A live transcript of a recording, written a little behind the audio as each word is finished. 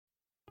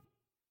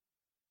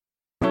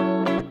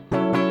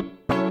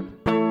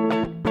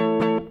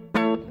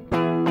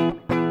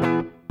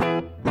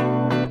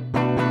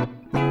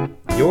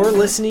You're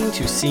listening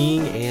to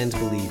Seeing and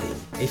Believing,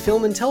 a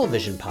film and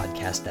television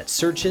podcast that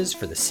searches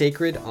for the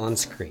sacred on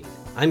screen.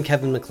 I'm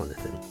Kevin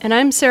McLenithan. And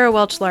I'm Sarah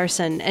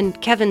Welch-Larson.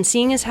 And Kevin,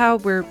 seeing as how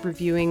we're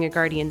reviewing a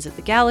Guardians of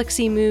the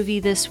Galaxy movie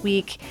this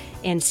week,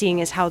 and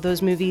seeing as how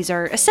those movies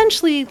are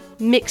essentially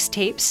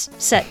mixtapes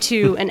set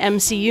to an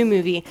MCU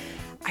movie,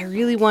 I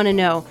really want to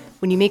know,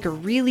 when you make a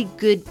really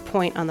good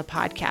point on the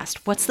podcast,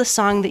 what's the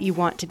song that you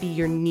want to be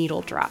your needle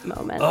drop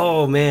moment?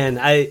 Oh man,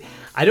 I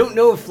don't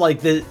know if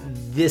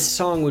this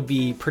song would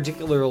be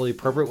particularly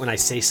appropriate when I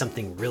say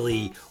something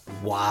really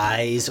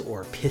wise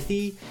or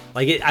pithy.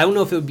 I don't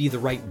know if it would be the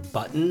right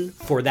button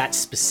for that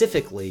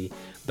specifically,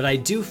 but I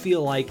do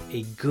feel like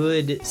a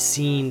good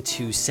scene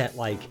to set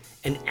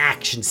an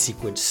action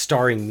sequence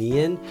starring me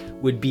in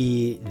would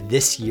be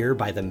This Year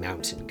by the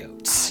Mountain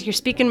Goats. You're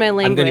speaking my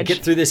language. I'm going to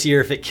get through this year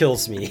if it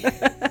kills me.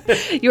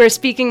 You are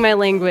speaking my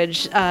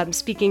language,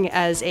 speaking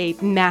as a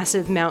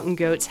massive Mountain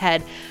Goats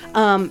head.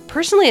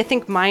 Personally, I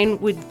think mine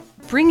would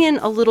bring in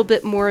a little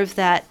bit more of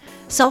that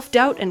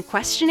self-doubt and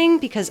questioning,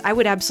 because I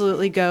would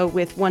absolutely go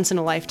with Once in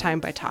a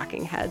Lifetime by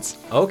Talking Heads.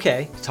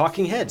 Okay,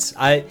 Talking Heads.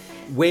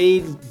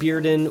 Wade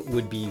Bearden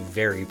would be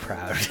very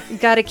proud.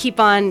 Got to keep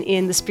on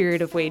in the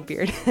spirit of Wade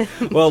Beard.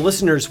 Well,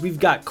 listeners, we've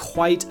got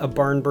quite a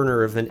barn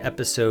burner of an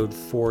episode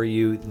for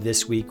you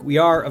this week. We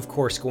are, of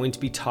course, going to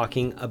be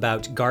talking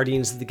about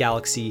Guardians of the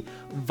Galaxy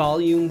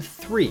Volume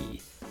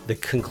 3, the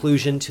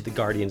conclusion to the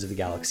Guardians of the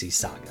Galaxy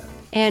saga.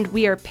 And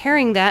we are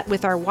pairing that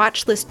with our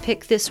watch list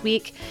pick this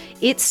week.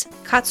 It's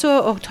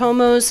Katsuo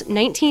Otomo's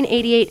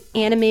 1988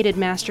 animated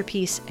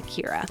masterpiece,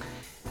 Akira.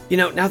 You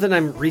know, now that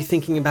I'm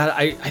rethinking about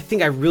it, I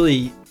think I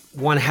really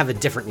want to have a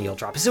different needle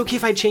drop. Is it okay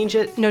if I change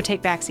it? No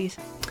take-backsies.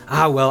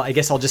 Well, I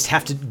guess I'll just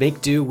have to make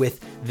do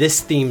with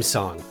this theme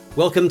song.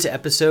 Welcome to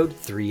episode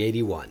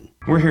 381.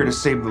 We're here to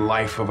save the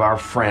life of our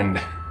friend.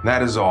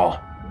 That is all.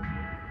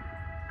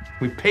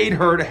 We paid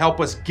her to help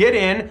us get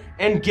in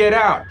and get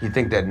out. You'd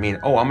think that'd mean,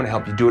 I'm gonna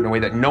help you do it in a way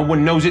that no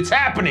one knows it's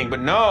happening.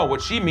 But no,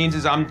 what she means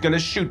is I'm gonna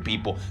shoot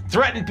people,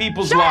 threaten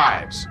people's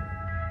lives.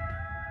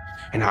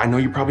 And I know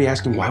you're probably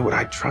asking, why would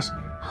I trust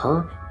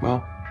her?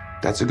 Well,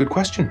 that's a good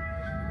question.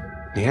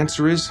 The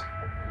answer is,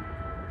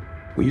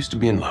 we used to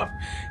be in love.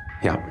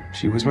 Yeah,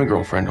 she was my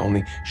girlfriend,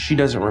 only she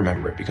doesn't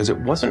remember it because it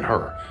wasn't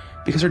her.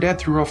 Because her dad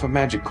threw her off a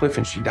magic cliff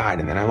and she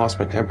died, and then I lost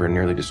my temper and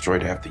nearly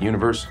destroyed half the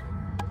universe.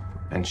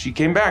 And she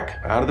came back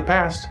out of the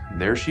past.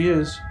 There she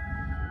is.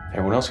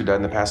 Everyone else who died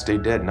in the past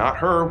stayed dead. Not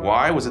her.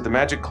 Why? Was it the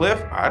magic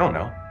cliff? I don't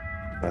know.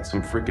 That's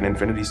some freaking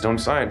Infinity Stone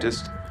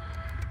scientist.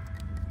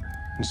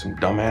 And some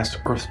dumbass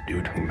Earth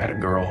dude who met a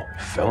girl,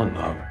 fell in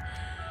love.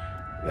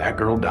 That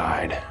girl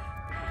died.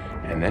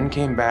 And then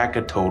came back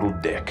a total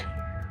dick.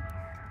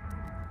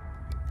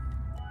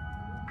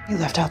 You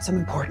left out some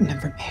important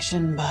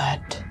information,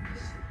 but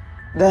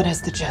that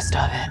is the gist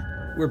of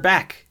it. We're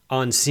back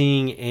on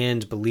Seeing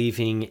and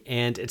Believing,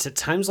 and it's at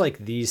times like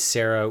these,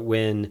 Sarah,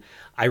 when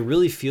I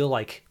really feel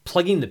like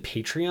plugging the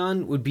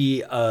Patreon would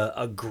be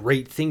a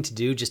great thing to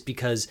do, just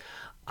because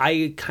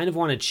I kind of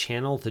want to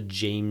channel the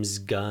James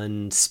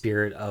Gunn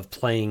spirit of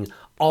playing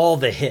all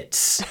the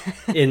hits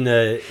in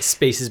the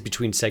spaces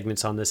between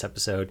segments on this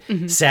episode.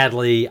 Mm-hmm.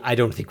 Sadly, I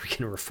don't think we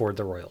can afford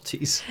the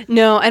royalties.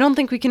 No, I don't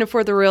think we can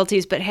afford the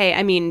royalties, but hey,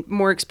 I mean,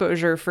 more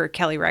exposure for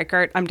Kelly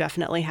Reichardt. I'm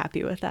definitely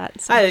happy with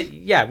that. So.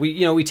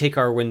 We take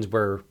our wins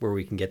where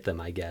we can get them,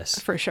 I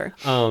guess. For sure.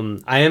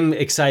 I am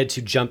excited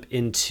to jump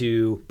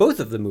into both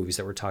of the movies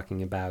that we're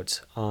talking about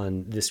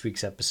on this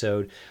week's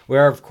episode. We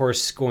are, of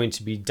course, going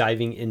to be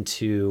diving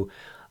into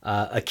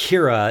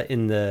Akira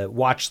in the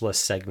watch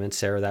list segment.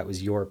 Sarah, that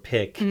was your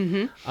pick.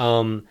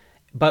 Mm-hmm.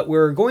 But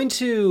we're going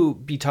to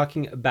be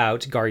talking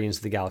about Guardians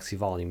of the Galaxy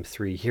Volume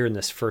 3 here in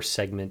this first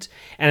segment.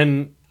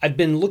 And I've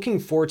been looking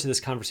forward to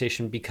this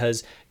conversation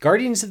because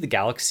Guardians of the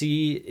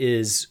Galaxy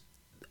is,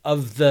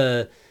 of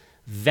the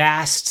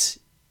vast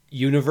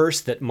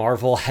universe that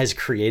Marvel has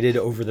created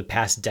over the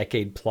past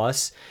decade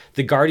plus,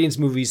 the Guardians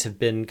movies have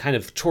been kind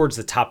of towards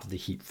the top of the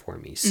heap for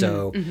me.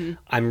 So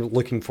I'm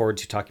looking forward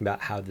to talking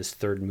about how this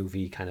third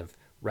movie kind of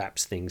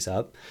wraps things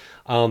up.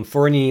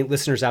 For any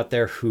listeners out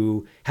there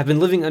who have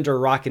been living under a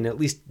rock and at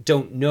least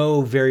don't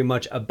know very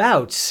much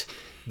about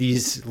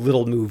these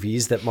little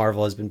movies that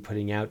Marvel has been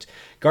putting out,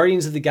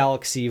 Guardians of the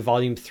Galaxy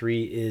Volume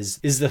 3 is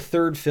the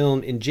third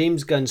film in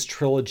James Gunn's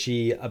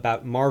trilogy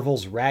about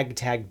Marvel's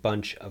ragtag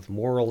bunch of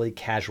morally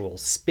casual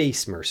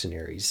space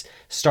mercenaries.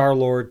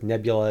 Star-Lord,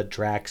 Nebula,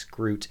 Drax,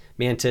 Groot,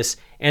 Mantis,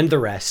 and the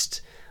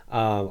rest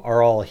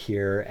are all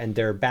here, and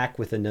they're back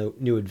with a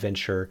new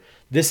adventure.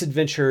 This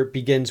adventure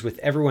begins with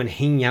everyone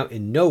hanging out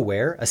in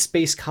Nowhere, a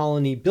space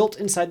colony built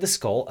inside the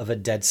skull of a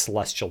dead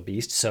celestial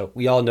beast. So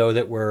we all know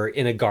that we're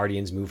in a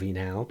Guardians movie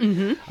now.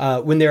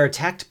 Mm-hmm. When they're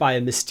attacked by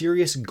a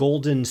mysterious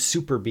golden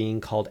super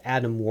being called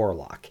Adam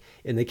Warlock.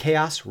 In the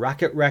chaos,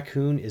 Rocket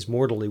Raccoon is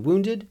mortally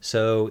wounded,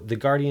 so the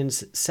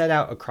Guardians set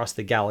out across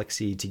the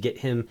galaxy to get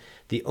him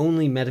the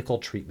only medical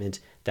treatment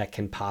that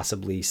can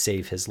possibly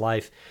save his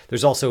life.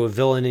 There's also a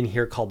villain in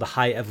here called the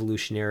High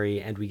Evolutionary,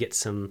 and we get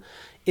some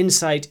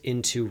insight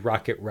into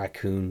Rocket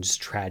Raccoon's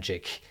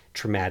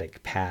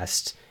traumatic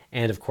past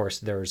And of course,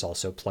 there's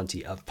also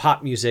plenty of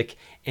pop music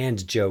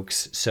and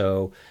jokes.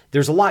 So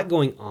there's a lot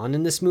going on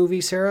in this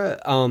movie, Sarah.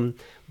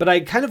 But I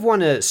kind of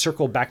want to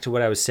circle back to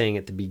what I was saying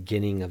at the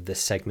beginning of this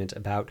segment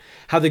about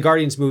how the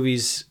Guardians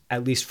movies,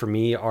 at least for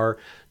me, are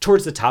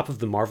towards the top of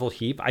the Marvel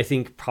heap. I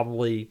think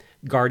probably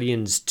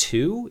Guardians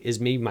 2 is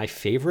maybe my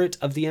favorite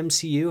of the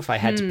MCU if I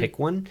had to pick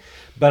one.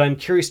 But I'm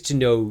curious to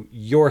know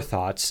your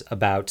thoughts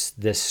about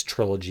this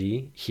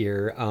trilogy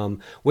here.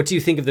 What do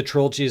you think of the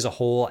trilogy as a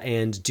whole?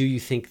 And do you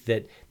think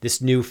that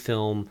this new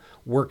film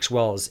works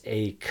well as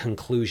a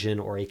conclusion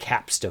or a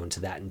capstone to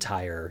that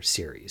entire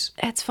series?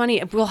 It's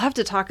funny. We'll have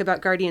to talk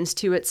about Guardians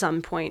 2 at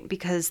some point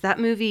because that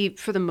movie,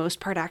 for the most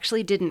part,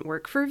 actually didn't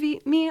work for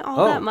me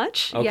all that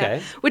much. Okay.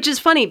 Yeah. Which is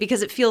funny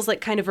because it feels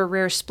like kind of a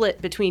rare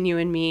split between you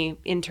and me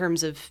in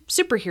terms of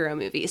superhero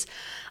movies.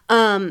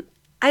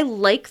 I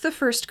like the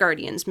first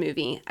Guardians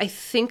movie. I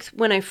think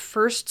when I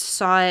first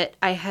saw it,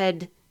 I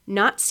had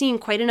not seen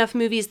quite enough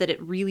movies that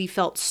it really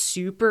felt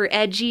super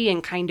edgy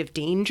and kind of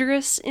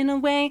dangerous in a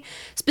way,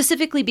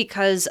 specifically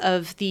because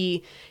of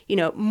the,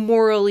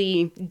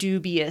 morally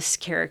dubious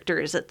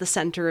characters at the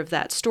center of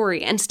that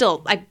story. And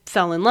still, I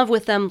fell in love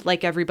with them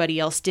like everybody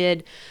else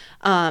did.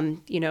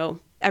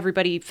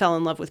 Everybody fell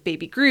in love with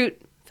Baby Groot,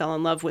 fell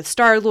in love with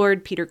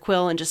Star-Lord, Peter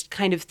Quill, and just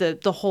kind of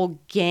the whole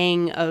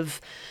gang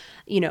of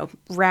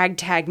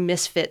ragtag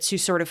misfits who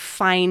sort of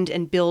find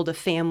and build a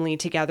family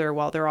together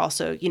while they're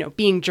also,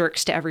 being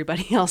jerks to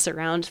everybody else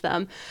around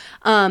them.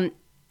 And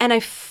I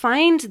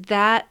find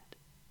that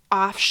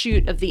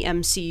offshoot of the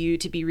MCU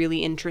to be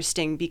really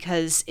interesting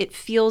because it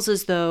feels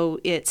as though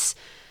it's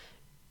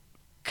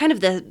kind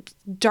of the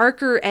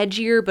darker,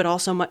 edgier, but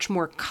also much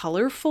more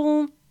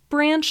colorful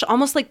branch,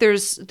 almost like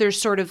there's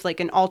sort of like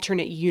an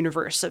alternate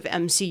universe of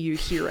MCU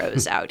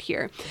heroes out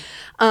here.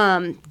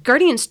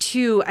 Guardians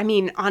 2, I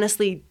mean,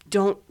 honestly,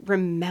 don't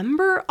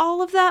remember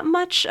all of that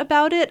much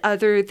about it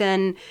other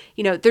than,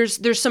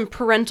 there's some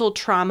parental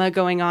trauma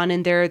going on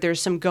in there.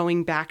 There's some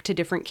going back to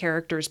different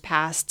characters'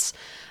 pasts.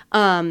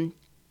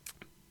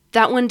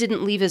 That one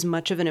didn't leave as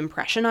much of an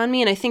impression on me.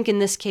 And I think in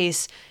this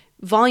case,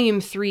 Volume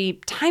 3,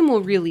 time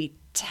will really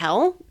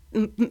tell.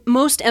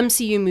 Most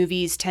MCU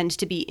movies tend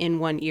to be in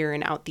one ear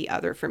and out the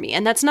other for me.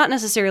 And that's not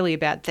necessarily a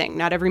bad thing.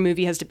 Not every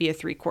movie has to be a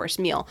 3-course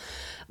meal.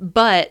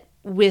 But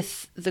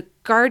with the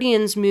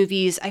Guardians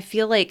movies, I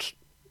feel like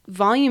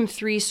Volume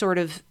 3 sort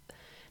of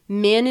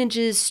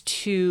manages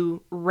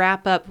to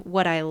wrap up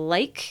what I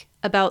like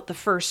about the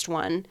first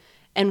one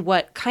and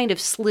what kind of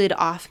slid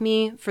off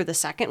me for the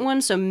second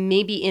one. So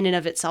maybe in and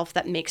of itself,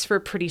 that makes for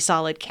a pretty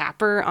solid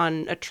capper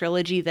on a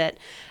trilogy that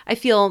I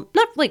feel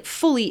not like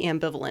fully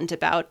ambivalent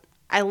about.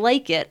 I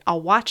like it.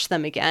 I'll watch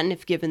them again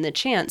if given the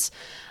chance.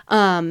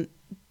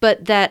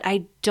 But that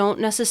I don't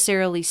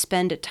necessarily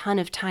spend a ton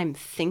of time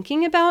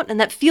thinking about. And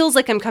that feels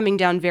like I'm coming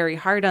down very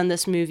hard on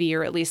this movie,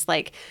 or at least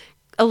like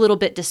a little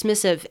bit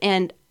dismissive.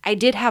 And I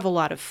did have a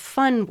lot of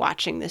fun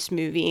watching this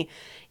movie,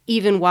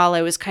 even while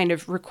I was kind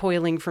of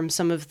recoiling from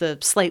some of the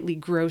slightly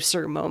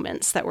grosser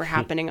moments that were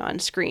happening on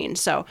screen.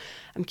 So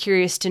I'm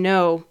curious to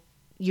know,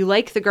 you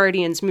like the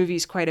Guardians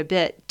movies quite a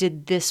bit.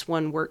 Did this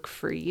one work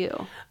for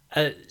you?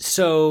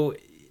 So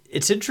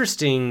it's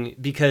interesting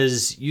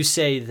because you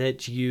say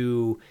that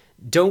you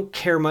don't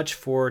care much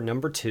for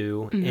number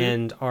 2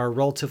 and are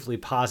relatively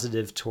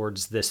positive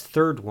towards this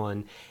third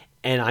one.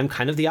 And I'm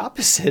kind of the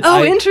opposite.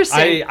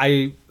 Interesting.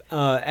 I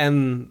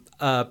am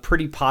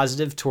pretty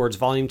positive towards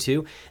Volume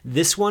 2.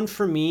 This one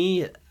for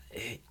me,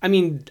 I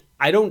mean,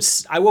 I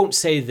won't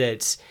say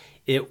that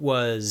it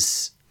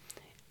was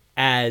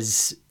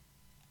as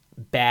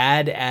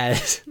bad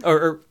as,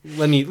 or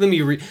let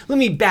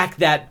me back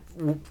that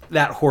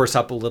horse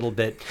up a little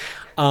bit.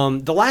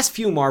 The last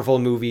few Marvel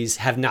movies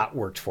have not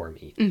worked for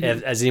me.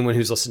 As anyone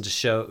who's listened to the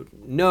show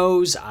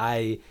knows,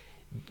 I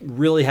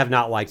really have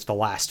not liked the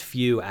last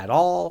few at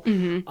all.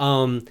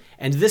 And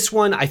this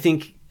one, I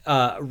think,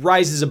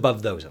 rises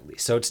above those at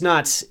least. So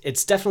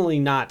it's definitely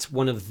not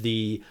one of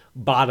the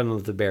bottom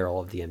of the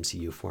barrel of the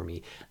MCU for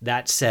me.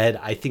 That said,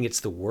 I think it's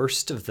the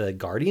worst of the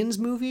Guardians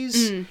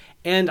movies.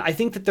 And I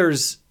think that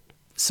there's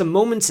some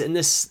moments in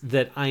this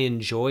that I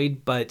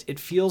enjoyed, but it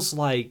feels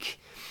like,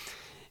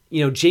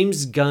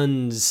 James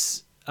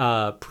Gunn's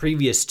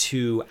previous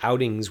 2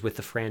 outings with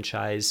the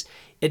franchise,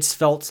 it's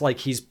felt like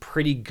he's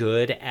pretty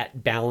good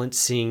at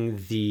balancing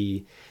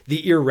the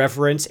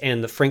irreverence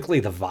and frankly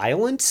the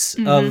violence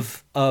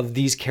of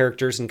these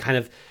characters, and kind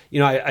of,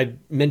 I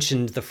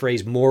mentioned the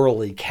phrase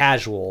morally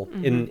casual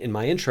in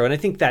my intro, and I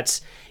think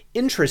that's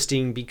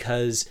interesting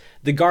because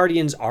the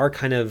Guardians are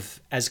kind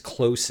of as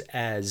close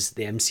as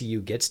the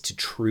MCU gets to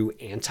true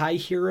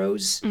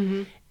anti-heroes.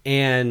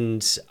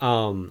 And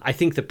I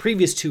think the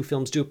previous 2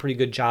 films do a pretty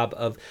good job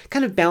of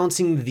kind of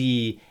balancing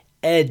the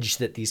edge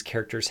that these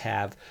characters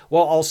have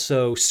while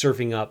also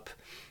serving up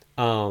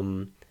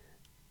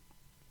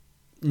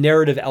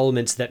narrative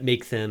elements that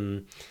make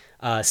them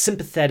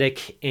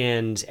sympathetic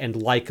and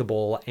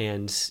likable,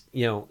 and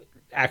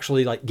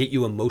actually like get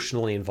you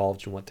emotionally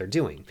involved in what they're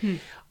doing.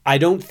 I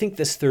don't think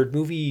this third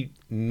movie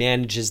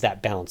manages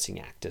that balancing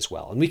act as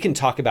well. And we can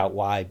talk about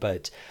why,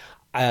 but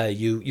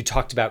you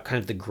talked about kind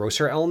of the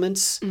grosser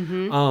elements.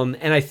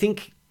 And I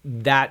think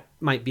that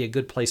might be a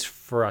good place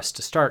for us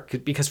to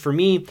start, because for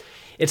me,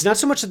 it's not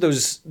so much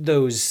that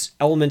those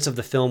elements of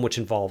the film which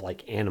involve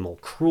like animal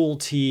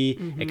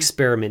cruelty,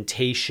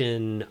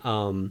 experimentation,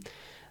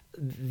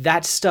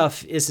 that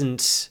stuff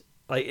isn't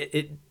like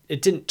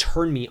it didn't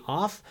turn me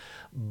off,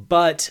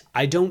 but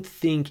I don't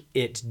think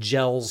it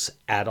gels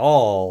at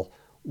all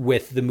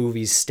with the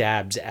movie's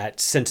stabs at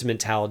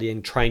sentimentality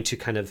and trying to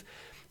kind of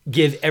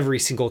give every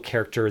single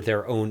character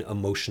their own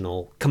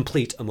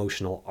complete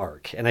emotional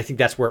arc. And I think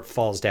that's where it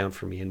falls down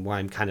for me and why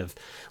I'm kind of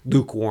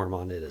lukewarm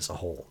on it as a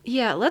whole.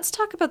 Yeah, let's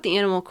talk about the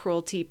animal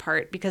cruelty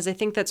part, because I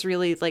think that's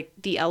really like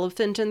the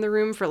elephant in the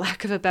room, for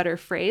lack of a better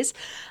phrase.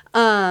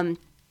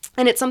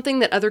 And it's something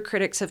that other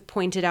critics have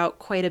pointed out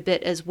quite a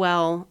bit as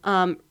well.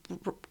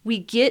 We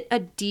get a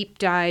deep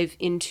dive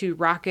into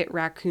Rocket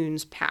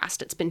Raccoon's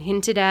past. It's been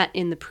hinted at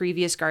in the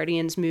previous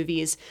Guardians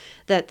movies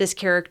that this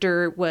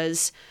character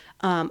was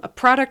a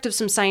product of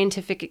some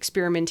scientific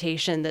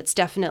experimentation that's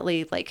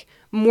definitely like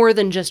more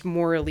than just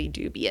morally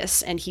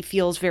dubious. And he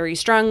feels very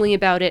strongly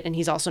about it, and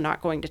he's also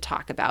not going to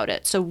talk about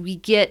it. So we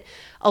get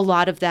a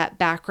lot of that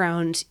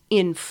background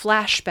in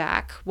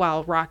flashback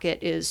while Rocket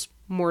is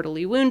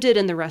mortally wounded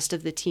and the rest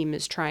of the team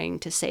is trying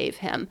to save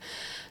him.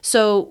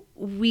 So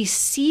we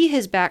see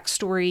his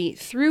backstory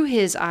through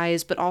his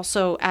eyes, but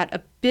also at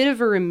a bit of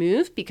a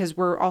remove, because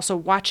we're also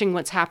watching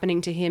what's happening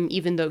to him,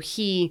 even though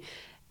he,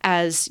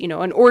 as you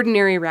know, an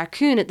ordinary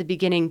raccoon at the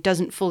beginning,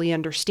 doesn't fully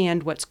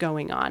understand what's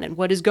going on. And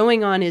what is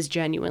going on is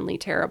genuinely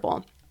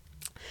terrible.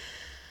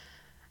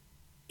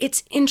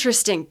 It's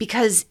interesting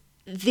because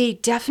they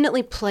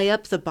definitely play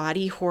up the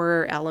body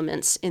horror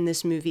elements in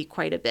this movie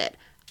quite a bit.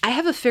 I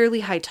have a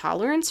fairly high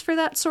tolerance for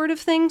that sort of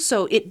thing,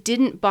 so it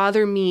didn't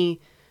bother me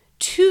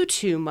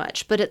too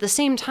much. But at the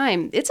same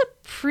time, it's a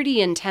pretty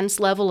intense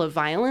level of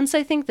violence,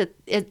 I think, that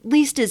at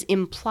least is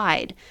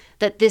implied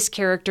that this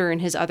character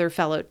and his other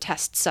fellow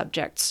test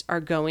subjects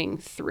are going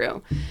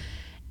through.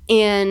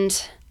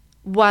 And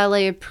while I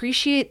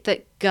appreciate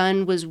that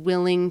Gunn was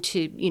willing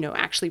to, you know,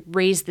 actually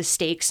raise the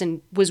stakes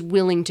and was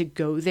willing to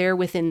go there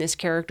within this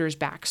character's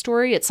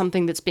backstory, it's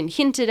something that's been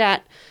hinted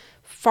at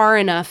far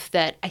enough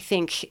that I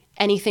think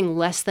anything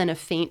less than a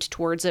feint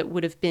towards it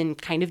would have been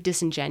kind of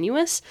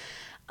disingenuous.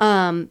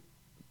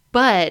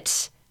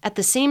 But at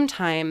the same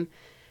time,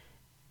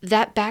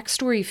 that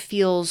backstory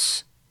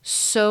feels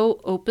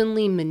so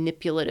openly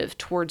manipulative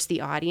towards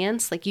the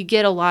audience. Like, you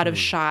get a lot of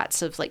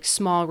shots of like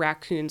small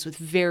raccoons with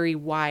very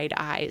wide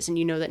eyes, and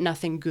you know that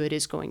nothing good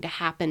is going to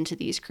happen to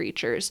these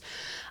creatures.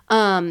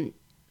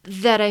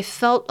 That I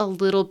felt a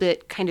little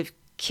bit kind of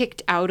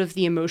kicked out of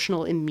the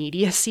emotional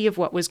immediacy of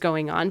what was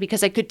going on,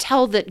 because I could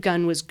tell that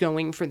Gunn was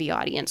going for the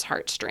audience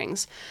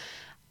heartstrings.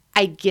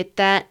 I get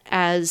that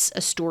as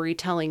a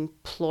storytelling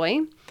ploy.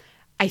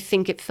 I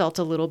think it felt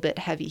a little bit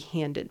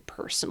heavy-handed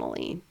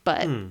personally,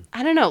 but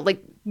I don't know,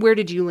 like, where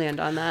did you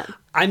land on that?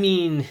 I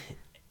mean,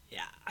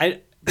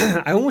 I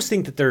almost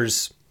think that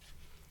there's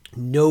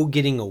no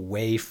getting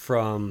away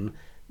from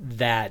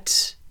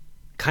that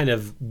kind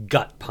of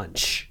gut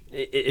punch.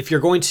 If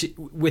you're going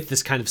to, with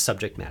this kind of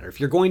subject matter, if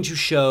you're going to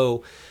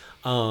show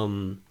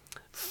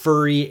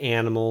furry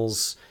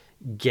animals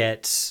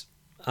get,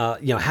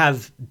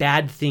 have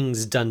bad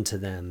things done to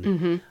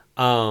them,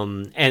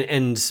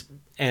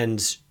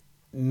 and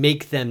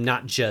make them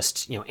not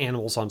just,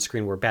 animals on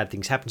screen where bad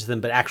things happen to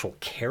them, but actual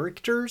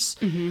characters.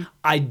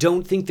 I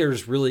don't think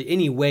there's really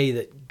any way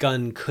that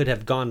Gunn could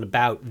have gone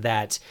about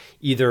that,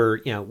 either,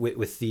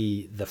 with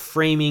the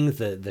framing,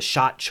 the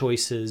shot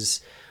choices,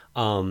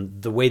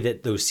 the way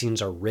that those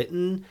scenes are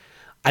written.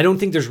 I don't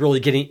think there's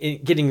really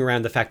getting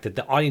around the fact that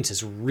the audience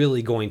is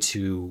really going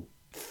to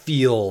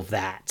feel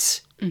that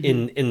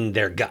in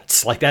their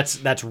guts. Like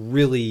that's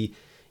really,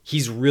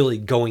 he's really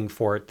going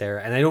for it there.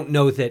 And I don't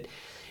know that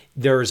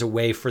there is a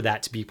way for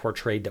that to be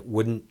portrayed that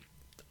wouldn't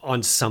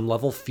on some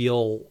level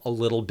feel a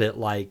little bit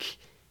like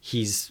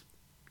he's,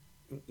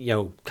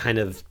 kind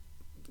of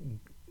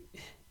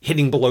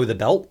hitting below the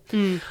belt.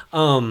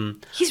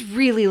 He's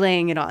really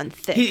laying it on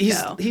thick,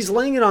 though. He's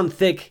laying it on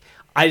thick.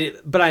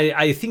 But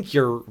I think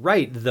you're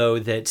right, though,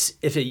 that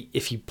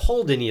if he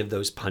pulled any of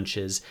those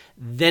punches,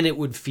 then it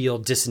would feel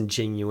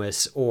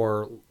disingenuous,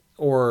 or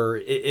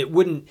it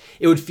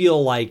would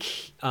feel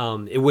like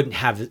it wouldn't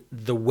have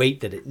the weight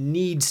that it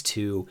needs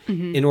to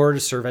in order to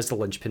serve as the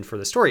linchpin for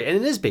the story. And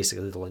it is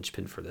basically the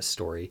linchpin for this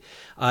story.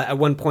 At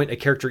one point, a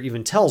character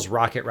even tells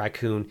Rocket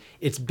Raccoon,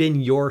 "It's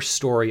been your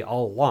story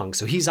all along."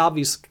 So he's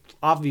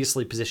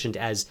obviously positioned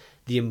as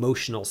the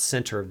emotional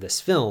center of this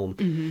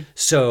film.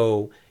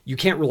 So you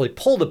can't really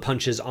pull the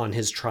punches on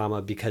his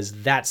trauma, because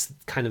that's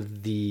kind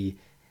of the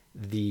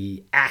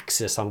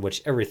axis on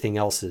which everything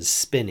else is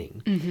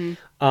spinning.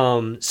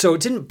 So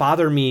it didn't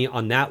bother me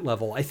on that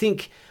level. I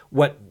think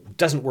what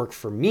doesn't work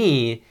for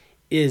me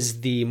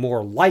is the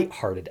more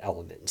lighthearted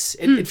elements.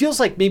 It feels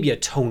like maybe a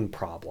tone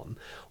problem,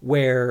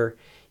 where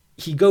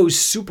he goes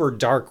super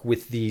dark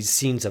with these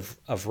scenes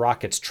of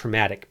Rocket's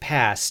traumatic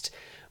past,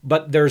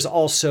 but there's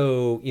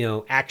also,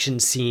 action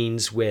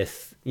scenes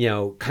with,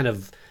 kind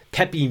of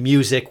peppy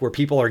music where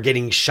people are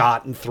getting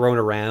shot and thrown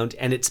around.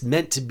 And it's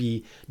meant to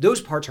be, those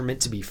parts are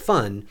meant to be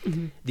fun.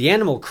 Mm-hmm. The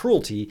animal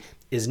cruelty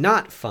is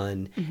not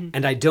fun. Mm-hmm.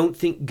 And I don't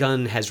think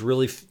Gunn has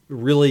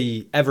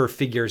really ever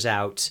figures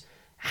out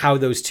how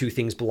those two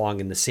things belong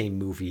in the same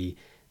movie,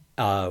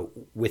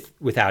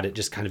 without it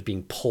just kind of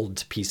being pulled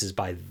to pieces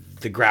by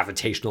the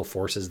gravitational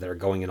forces that are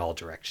going in all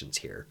directions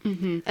here.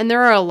 Mm-hmm. And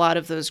there are a lot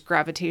of those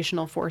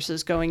gravitational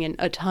forces going in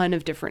a ton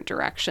of different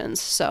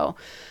directions. So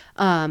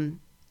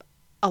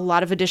a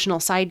lot of additional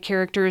side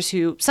characters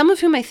some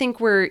of whom I think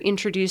were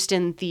introduced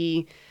in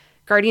the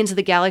Guardians of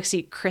the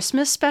Galaxy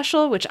Christmas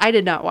special, which I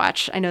did not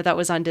watch. I know that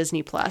was on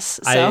Disney Plus.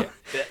 So.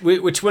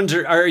 Which ones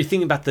are you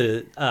thinking about?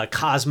 The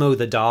Cosmo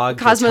the dog?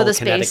 Cosmo the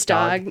space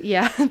dog.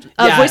 Yeah.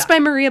 Voiced by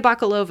Maria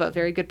Bakalova.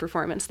 Very good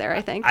performance there,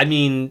 I think. I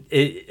mean,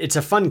 it's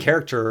a fun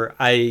character.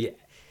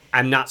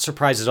 I'm not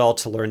surprised at all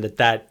to learn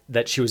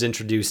that she was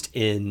introduced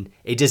in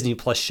a Disney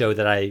Plus show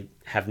that I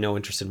have no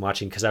interest in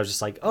watching, because I was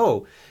just like,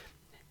 oh,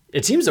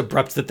 it seems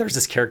abrupt that there's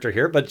this character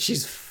here, but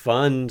she's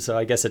fun, so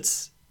I guess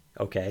it's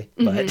okay.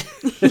 But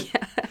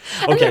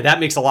okay, that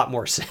makes a lot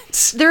more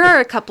sense. There are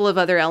a couple of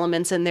other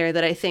elements in there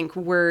that I think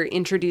were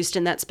introduced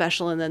in that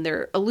special, and then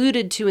they're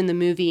alluded to in the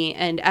movie.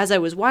 And as I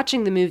was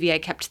watching the movie, I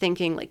kept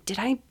thinking, like, did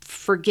I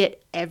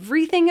forget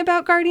everything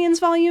about Guardians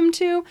Volume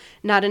 2?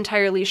 Not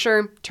entirely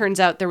sure.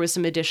 Turns out there was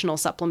some additional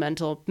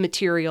supplemental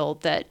material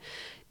that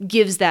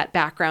gives that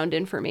background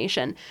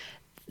information.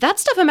 That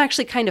stuff I'm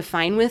actually kind of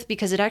fine with,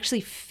 because it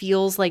actually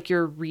feels like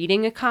you're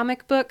reading a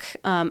comic book.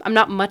 I'm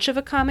not much of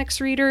a comics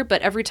reader,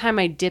 but every time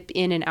I dip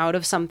in and out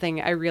of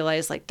something, I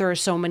realize like there are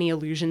so many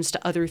allusions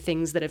to other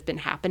things that have been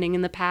happening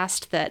in the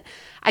past that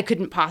I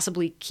couldn't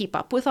possibly keep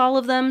up with all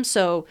of them.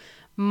 So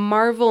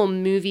Marvel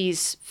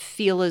movies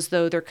feel as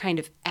though they're kind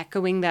of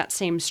echoing that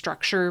same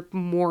structure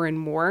more and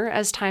more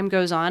as time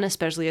goes on,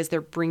 especially as they're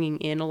bringing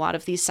in a lot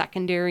of these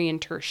secondary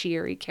and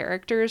tertiary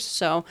characters.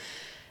 So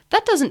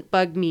that doesn't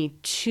bug me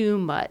too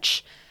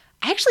much.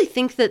 I actually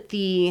think that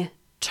the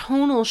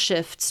tonal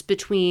shifts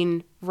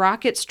between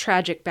Rocket's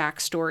tragic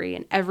backstory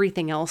and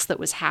everything else that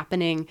was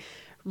happening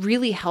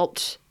really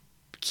helped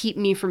keep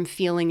me from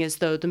feeling as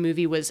though the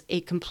movie was a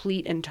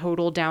complete and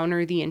total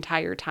downer the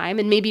entire time.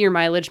 And maybe your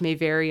mileage may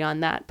vary on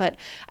that, but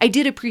I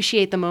did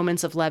appreciate the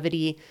moments of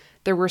levity.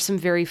 There were some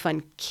very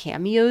fun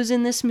cameos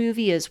in this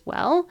movie as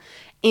well.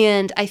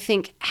 And I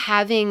think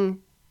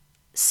having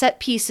set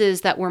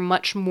pieces that were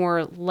much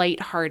more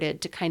lighthearted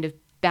to kind of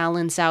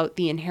balance out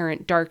the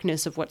inherent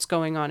darkness of what's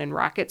going on in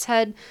Rocket's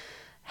head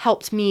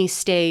helped me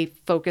stay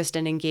focused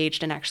and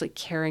engaged and actually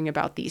caring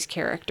about these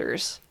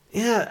characters.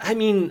 Yeah, I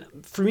mean,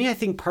 for me, I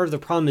think part of the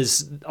problem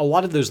is a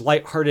lot of those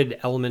lighthearted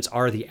elements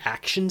are the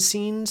action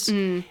scenes.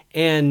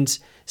 And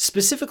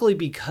specifically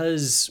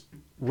because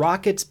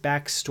Rocket's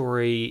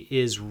backstory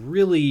is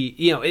really,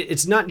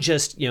 it's not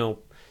just,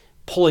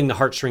 pulling the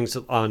heartstrings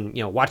on,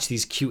 watch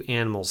these cute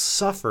animals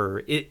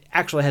suffer. It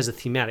actually has a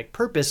thematic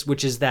purpose,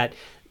 which is that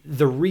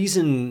the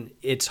reason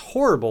it's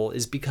horrible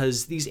is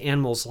because these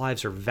animals'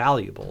 lives are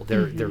valuable.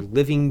 They're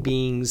living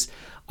beings.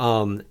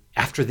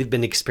 After they've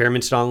been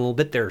experimented on a little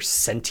bit, they're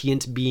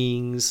sentient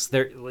beings.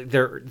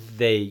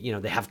 They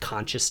have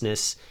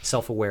consciousness,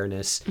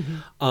 self-awareness,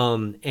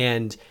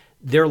 and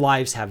their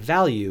lives have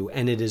value.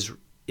 And it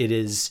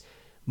is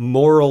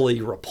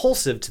morally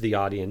repulsive to the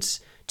audience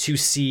to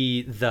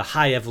see the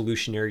high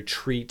evolutionary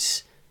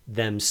treat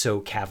them so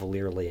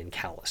cavalierly and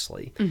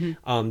callously.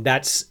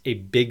 That's a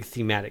big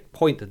thematic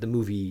point that the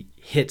movie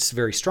hits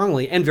very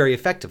strongly and very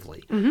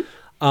effectively.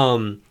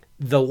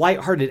 The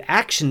lighthearted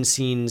action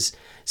scenes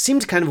seem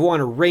to kind of want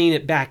to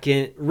rein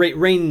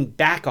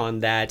back on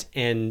that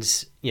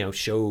and,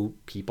 show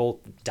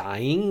people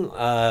dying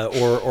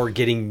or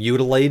getting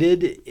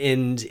mutilated.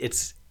 And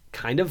it's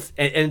kind of,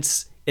 and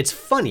it's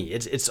funny.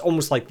 It's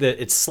almost like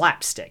it's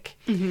slapstick.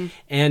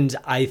 And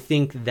I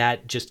think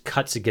that just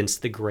cuts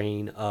against the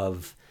grain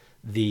of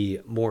the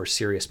more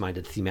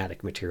serious-minded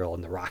thematic material in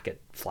the Rocket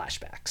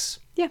flashbacks.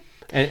 Yeah.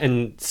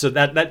 And so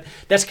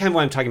that's kind of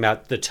what I'm talking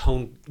about, the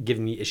tone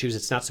giving me issues.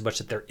 It's not so much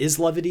that there is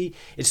levity,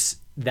 it's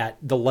that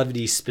the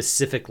levity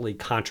specifically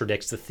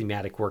contradicts the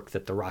thematic work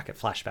that the Rocket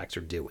flashbacks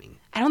are doing.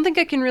 I don't think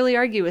I can really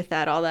argue with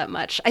that all that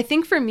much. I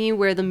think for me,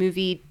 where the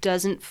movie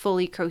doesn't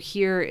fully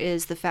cohere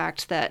is the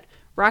fact that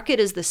Rocket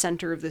is the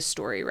center of this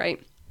story,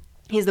 right?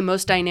 He's the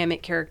most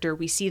dynamic character.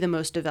 We see the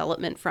most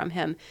development from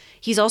him.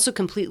 He's also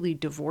completely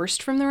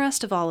divorced from the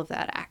rest of all of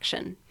that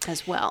action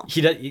as well.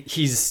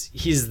 He's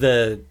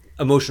the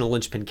emotional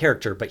linchpin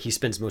character, but he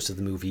spends most of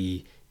the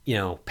movie,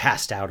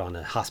 passed out on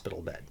a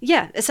hospital bed.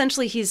 Yeah,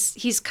 essentially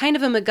he's kind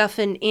of a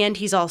MacGuffin, and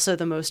he's also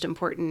the most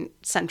important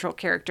central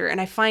character. And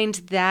I find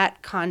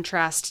that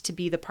contrast to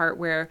be the part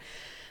where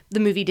the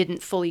movie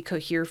didn't fully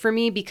cohere for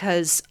me,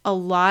 because a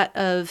lot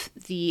of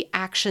the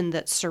action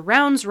that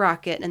surrounds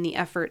Rocket and the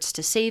efforts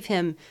to save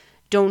him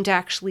don't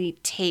actually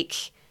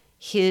take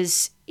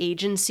his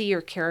agency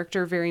or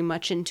character very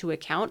much into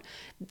account.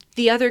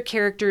 The other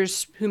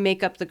characters who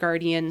make up the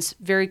Guardians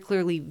very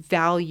clearly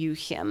value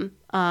him,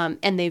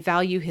 and they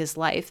value his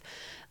life.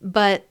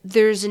 But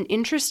there's an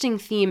interesting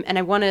theme, and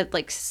I want to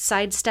like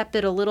sidestep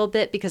it a little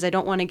bit because I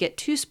don't want to get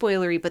too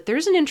spoilery, but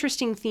there's an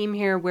interesting theme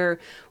here where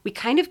we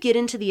kind of get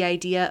into the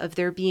idea of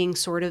there being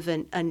sort of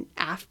an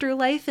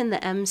afterlife in the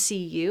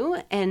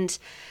MCU, and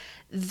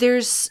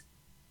there's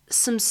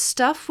some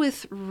stuff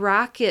with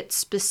Rocket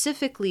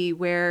specifically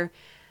where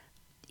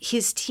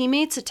his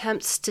teammates'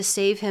 attempts to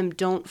save him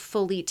don't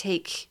fully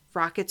take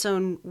Rocket's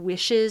own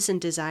wishes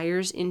and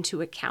desires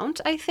into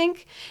account, I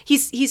think.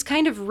 He's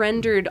kind of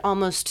rendered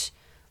almost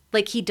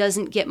like he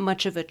doesn't get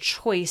much of a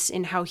choice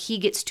in how he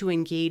gets to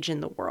engage in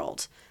the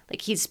world.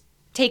 Like he's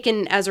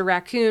taken as a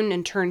raccoon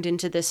and turned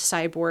into this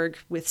cyborg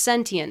with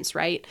sentience,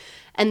 right?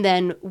 And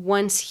then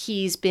once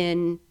he's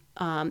been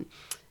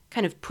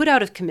kind of put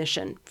out of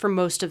commission for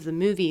most of the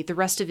movie, the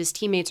rest of his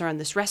teammates are on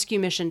this rescue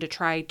mission to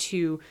try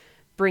to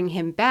bring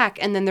him back.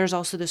 And then there's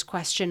also this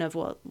question of,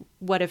 well,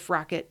 what if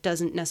Rocket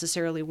doesn't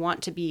necessarily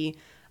want to be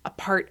a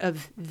part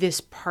of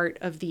this part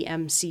of the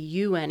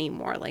MCU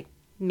anymore? Like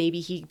maybe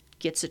he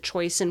gets a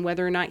choice in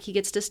whether or not he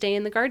gets to stay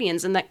in the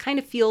Guardians. And that kind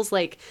of feels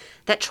like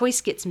that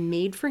choice gets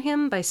made for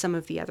him by some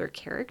of the other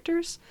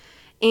characters.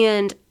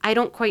 And I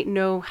don't quite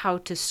know how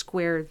to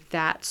square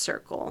that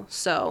circle.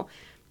 So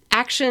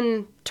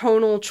action,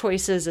 tonal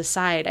choices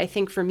aside, I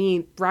think for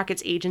me,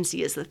 Rocket's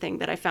agency is the thing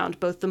that I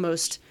found both the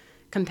most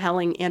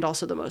compelling and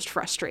also the most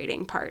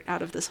frustrating part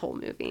out of this whole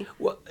movie.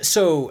 Well,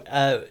 so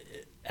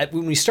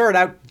when we started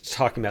out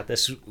talking about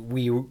this,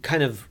 we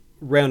kind of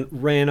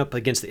ran up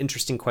against the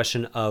interesting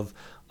question of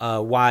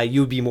why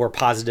you would be more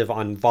positive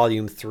on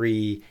Volume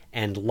 3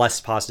 and less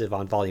positive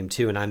on Volume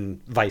 2, and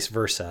I'm vice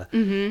versa.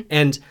 Mm-hmm.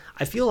 And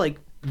I feel like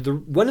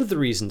one of the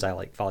reasons I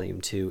like Volume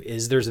 2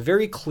 is there's a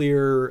very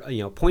clear,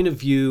 point of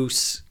view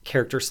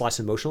character /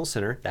 emotional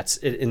center. That's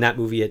in that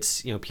movie.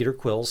 It's Peter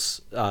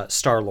Quill's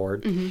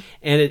Star-Lord, mm-hmm.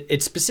 and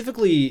it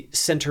specifically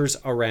centers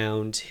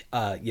around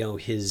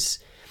his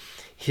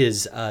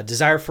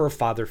desire for a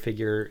father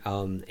figure,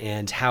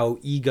 and how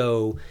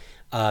ego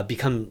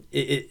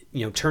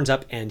turns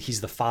up, and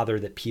he's the father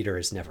that Peter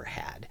has never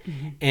had.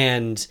 Mm-hmm.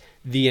 And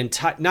the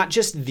entire, not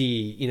just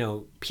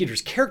the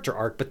Peter's character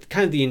arc, but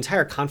kind of the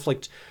entire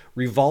conflict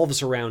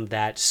revolves around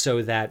that,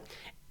 so that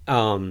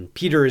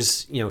Peter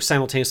is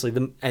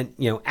simultaneously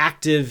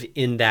active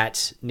in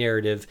that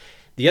narrative.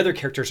 The other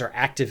characters are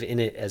active in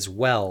it as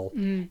well,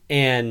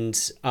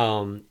 and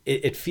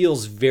it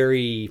feels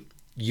very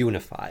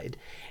unified.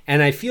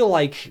 And I feel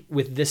like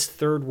with this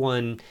third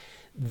one,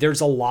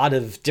 there's a lot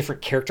of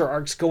different character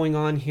arcs going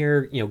on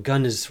here.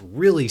 Gunn is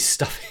really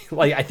stuffing.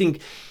 Like, I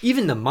think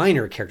even the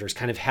minor characters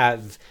kind of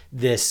have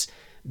this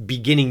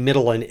beginning,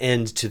 middle, and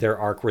end to their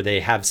arc where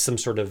they have some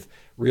sort of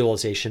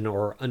realization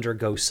or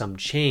undergo some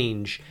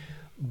change,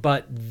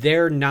 but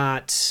they're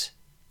not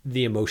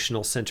the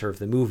emotional center of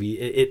the movie.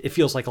 It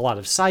feels like a lot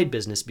of side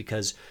business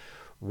because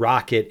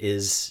Rocket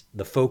is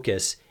the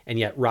focus, and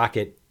yet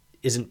Rocket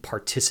isn't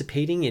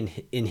participating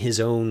in his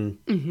own,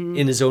 mm-hmm.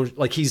 in his own,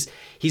 like he's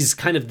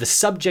kind of the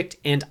subject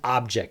and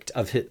object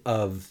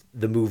of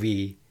the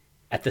movie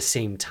at the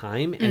same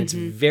time. And mm-hmm. it's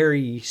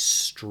very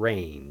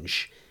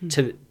strange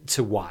mm-hmm.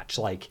 to watch,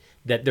 like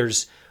that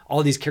there's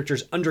all these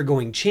characters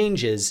undergoing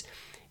changes,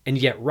 and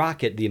yet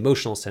Rocket, the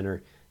emotional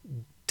center,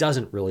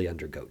 doesn't really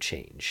undergo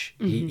change.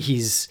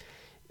 Mm-hmm.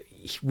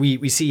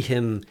 We see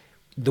him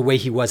the way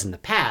he was in the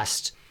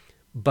past,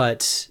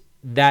 but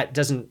that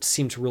doesn't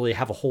seem to really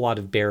have a whole lot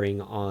of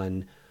bearing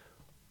on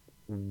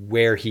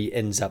where he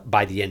ends up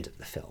by the end of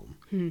the film.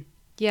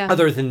 Yeah.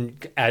 Other than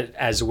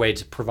as a way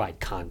to provide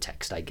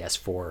context, I guess,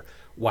 for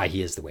why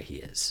he is the way he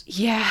is.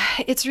 Yeah,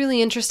 it's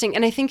really interesting.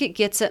 And I think it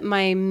gets at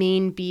my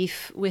main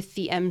beef with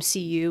the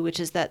MCU, which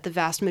is that the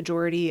vast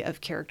majority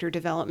of character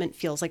development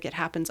feels like it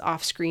happens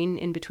off screen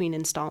in between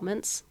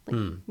installments.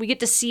 We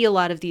get to see a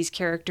lot of these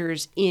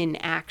characters in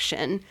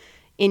action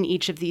in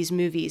each of these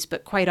movies,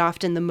 but quite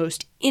often the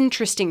most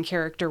interesting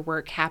character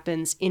work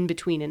happens in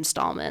between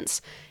installments.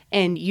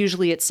 And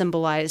usually it's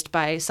symbolized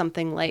by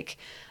something like,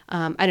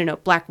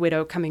 Black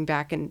Widow coming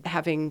back and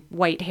having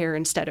white hair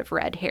instead of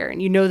red hair.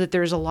 And that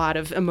there's a lot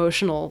of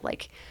emotional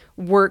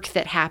work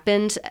that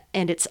happened,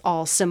 and it's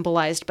all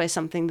symbolized by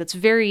something that's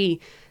very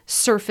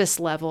surface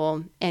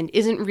level and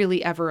isn't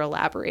really ever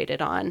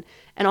elaborated on,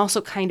 and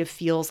also kind of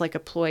feels like a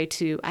ploy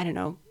to,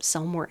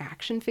 sell more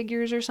action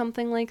figures or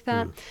something like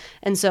that.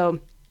 And so,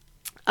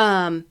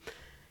 I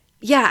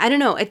don't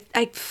know.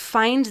 I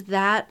find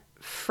that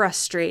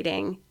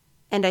frustrating.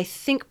 And I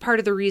think part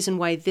of the reason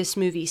why this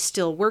movie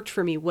still worked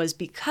for me was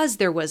because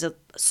there was a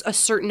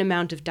certain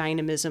amount of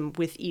dynamism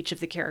with each of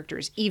the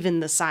characters,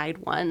 even the side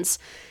ones,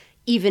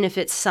 even if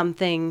it's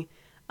something,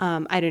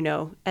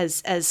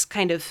 as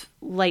kind of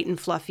light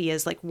and fluffy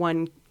as like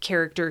one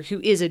character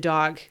who is a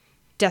dog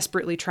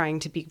desperately trying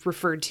to be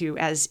referred to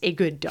as a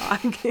good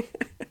dog,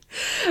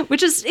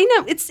 which is,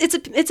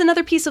 it's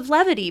another piece of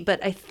levity,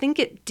 but I think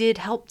it did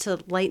help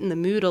to lighten the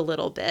mood a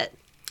little bit.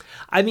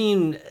 I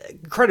mean,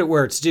 credit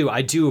where it's due.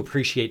 I do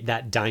appreciate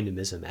that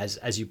dynamism,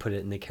 as you put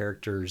it, in the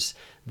characters,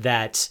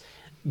 that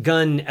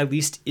Gunn at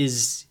least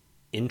is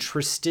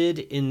interested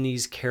in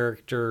these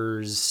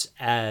characters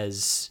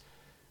as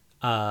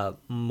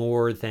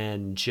more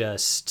than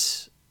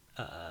just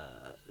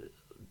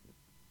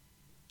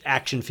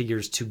action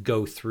figures to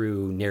go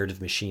through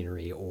narrative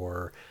machinery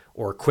or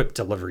quick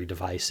delivery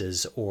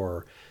devices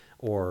or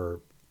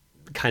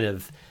kind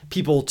of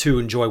people to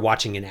enjoy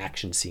watching in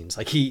action scenes.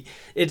 Like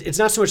it's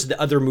not so much that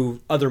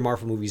other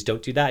Marvel movies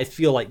don't do that. I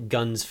feel like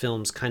Gunn's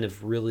films kind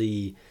of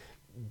really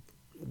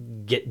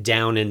get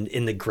down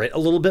in the grit a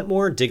little bit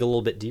more, dig a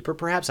little bit deeper,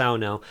 perhaps. I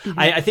don't know. Mm-hmm.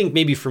 I think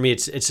maybe for me,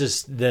 it's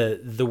just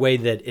the way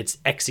that it's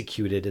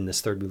executed in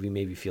this third movie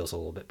maybe feels a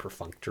little bit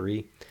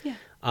perfunctory. Yeah.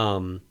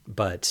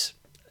 But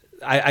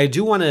I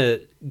do want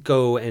to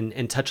go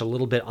and touch a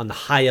little bit on the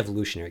High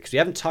Evolutionary, because we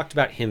haven't talked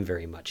about him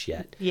very much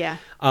yet. Yeah.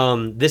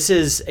 This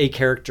is a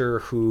character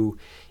who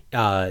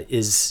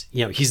is,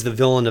 he's the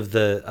villain of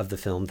the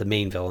film, the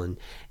main villain,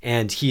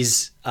 and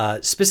he's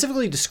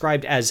specifically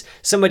described as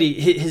somebody.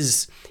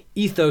 His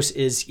ethos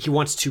is he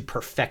wants to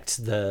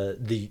perfect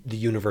the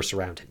universe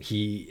around him.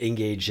 He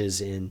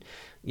engages in,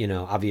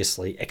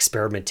 obviously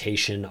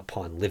experimentation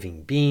upon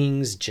living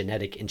beings,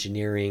 genetic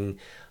engineering,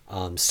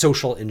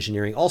 social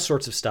engineering, all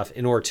sorts of stuff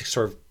in order to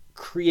sort of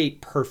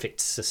create perfect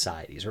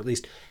societies, or at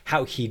least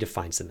how he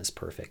defines them as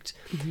perfect.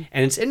 Mm-hmm.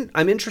 And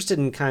I'm interested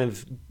in kind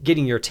of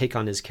getting your take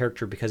on his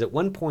character, because at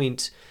one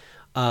point,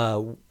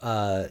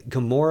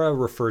 Gamora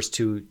refers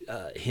to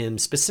him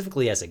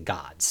specifically as a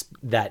god,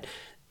 that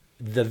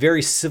the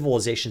very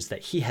civilizations that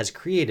he has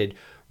created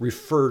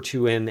refer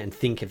to him and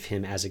think of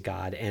him as a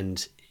god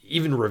and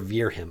even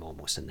revere him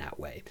almost in that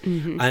way.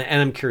 Mm-hmm.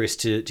 And I'm curious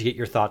to get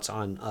your thoughts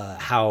on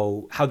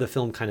how the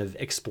film kind of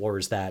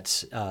explores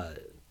that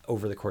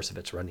over the course of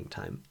its running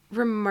time.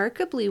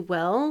 Remarkably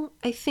well.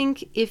 I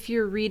think if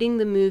you're reading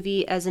the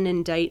movie as an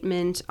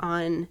indictment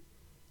on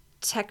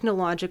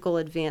technological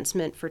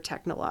advancement for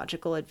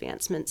technological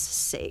advancement's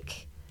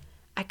sake,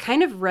 I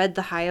kind of read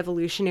the High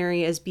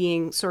Evolutionary as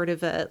being sort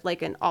of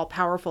an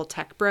all-powerful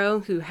tech bro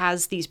who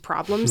has these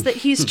problems that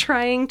he's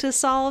trying to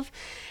solve.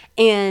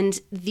 And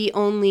the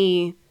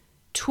only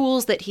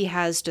tools that he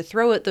has to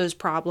throw at those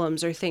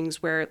problems are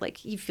things where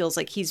he feels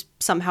like he's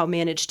somehow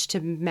managed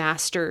to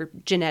master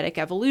genetic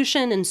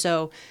evolution. And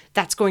so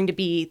that's going to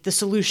be the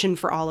solution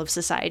for all of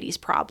society's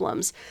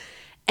problems.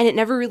 And it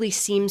never really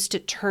seems to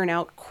turn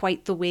out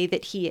quite the way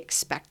that he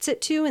expects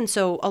it to. And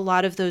so a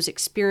lot of those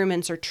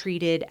experiments are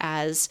treated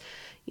as,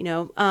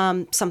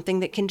 something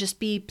that can just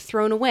be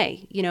thrown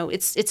away.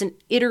 It's an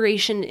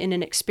iteration in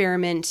an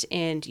experiment,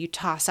 and you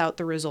toss out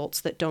the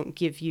results that don't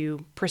give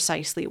you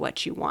precisely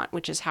what you want,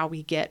 which is how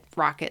we get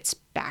Rocket's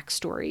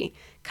backstory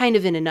kind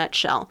of in a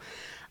nutshell.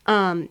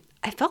 I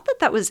felt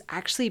that was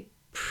actually a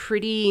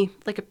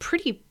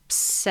pretty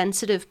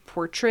sensitive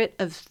portrait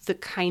of the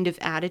kind of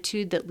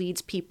attitude that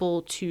leads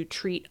people to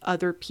treat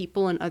other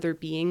people and other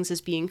beings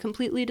as being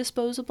completely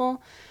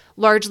disposable,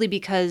 largely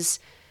because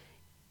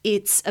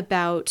it's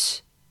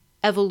about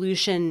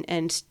evolution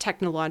and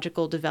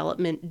technological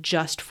development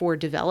just for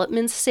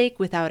development's sake,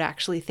 without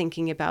actually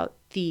thinking about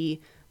the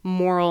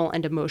moral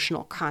and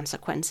emotional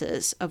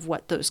consequences of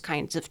what those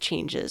kinds of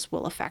changes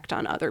will affect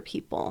on other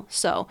people.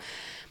 So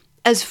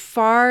as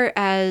far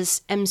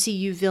as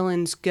MCU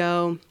villains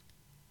go,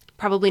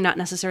 probably not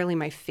necessarily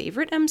my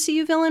favorite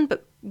MCU villain,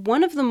 but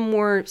one of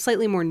the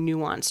slightly more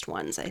nuanced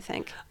ones, I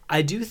think.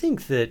 I do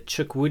think that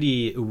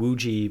Chukwudi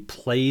Iwuji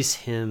plays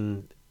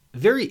him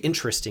very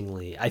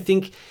interestingly. I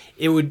think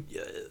it would,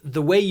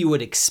 the way you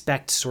would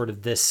expect sort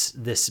of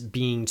this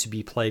being to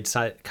be played,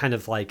 kind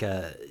of like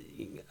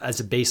as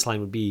a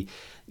baseline would be,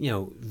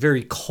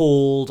 very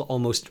cold,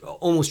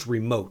 almost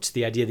remote.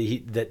 The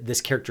idea that this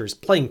character is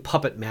playing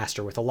puppet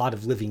master with a lot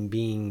of living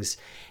beings,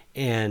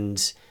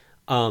 and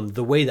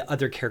the way that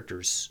other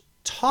characters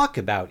talk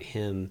about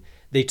him,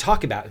 they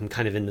talk about him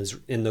kind of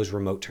in those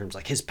remote terms,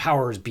 like his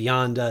power is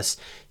beyond us.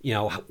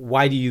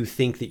 Why do you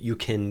think that you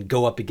can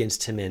go up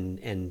against him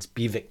and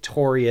be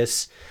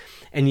victorious?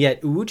 And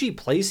yet Uji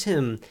plays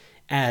him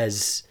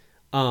as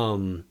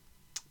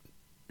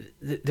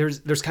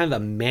there's kind of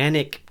a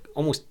manic,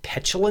 almost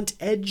petulant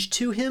edge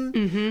to him.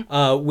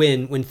 Mm-hmm.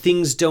 When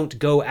things don't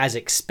go as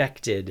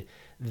expected,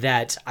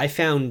 that I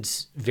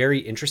found very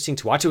interesting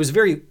to watch. It was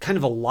very kind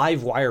of a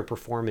live wire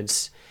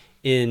performance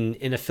in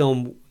a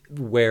film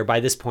where by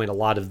this point a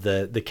lot of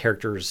the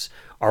characters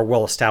are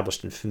well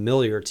established and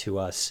familiar to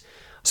us.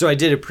 So I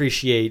did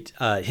appreciate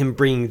him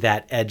bringing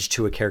that edge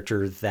to a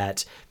character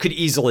that could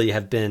easily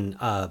have been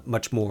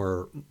much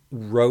more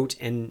rote,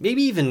 and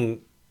maybe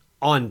even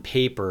on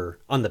paper,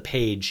 on the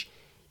page,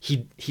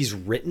 he's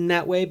written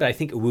that way. But I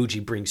think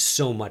Iwuji brings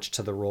so much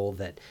to the role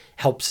that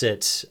helps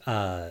it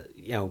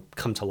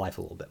come to life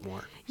a little bit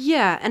more.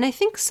 Yeah, and I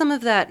think some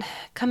of that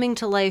coming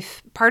to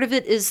life, part of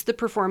it is the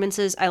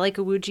performances. I like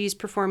Awuji's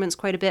performance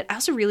quite a bit. I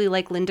also really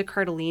like Linda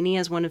Cardellini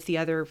as one of the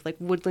other like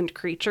woodland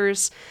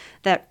creatures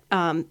that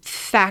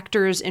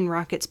factors in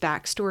Rocket's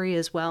backstory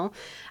as well.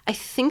 I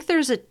think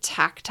there's a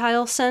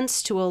tactile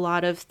sense to a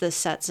lot of the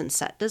sets and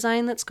set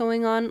design that's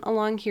going on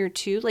along here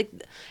too. Like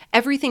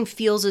everything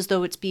feels as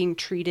though it's being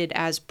treated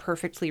as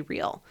perfectly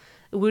real.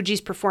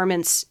 Awuji's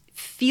performance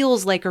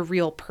feels like a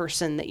real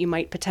person that you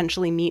might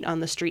potentially meet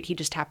on the street. He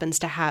just happens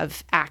to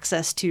have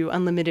access to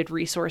unlimited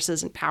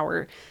resources and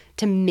power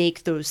to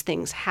make those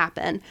things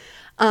happen.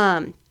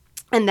 And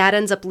that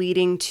ends up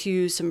leading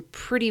to some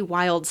pretty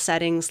wild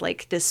settings,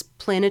 like this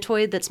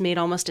planetoid that's made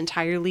almost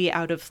entirely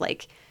out of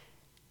like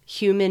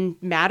human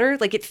matter.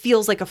 Like it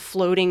feels like a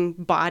floating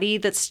body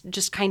that's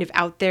just kind of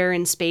out there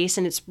in space,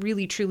 and it's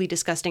really, truly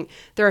disgusting.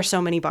 There are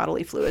so many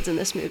bodily fluids in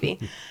this movie.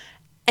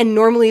 And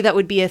normally that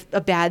would be a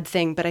bad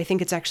thing, but I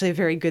think it's actually a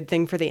very good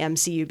thing for the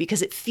MCU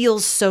because it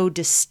feels so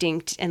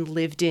distinct and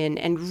lived in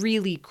and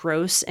really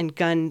gross, and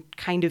Gunn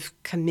kind of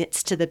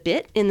commits to the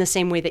bit in the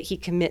same way that he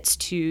commits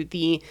to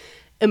the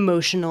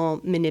emotional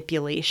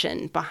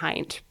manipulation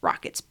behind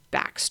Rocket's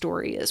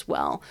backstory as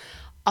well.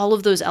 All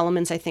of those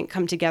elements, I think,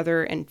 come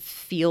together and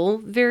feel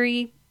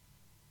very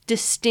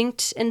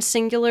distinct and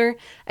singular.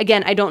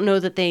 Again, I don't know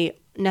that they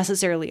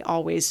necessarily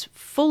always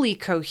fully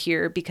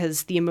cohere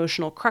because the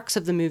emotional crux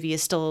of the movie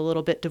is still a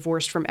little bit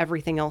divorced from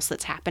everything else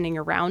that's happening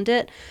around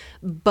it.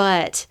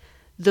 But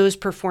those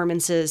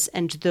performances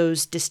and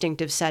those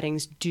distinctive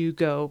settings do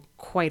go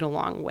quite a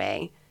long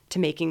way to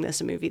making this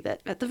a movie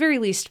that, at the very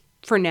least,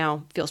 for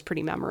now, feels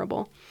pretty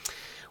memorable.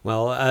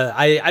 Well,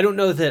 I don't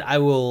know that I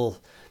will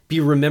be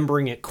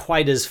remembering it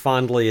quite as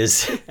fondly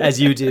as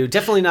you do.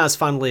 Definitely not as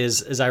fondly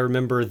as I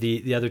remember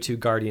the other two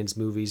Guardians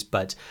movies,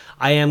 but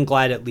I am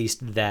glad at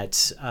least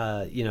that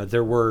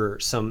there were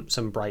some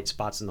bright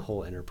spots in the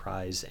whole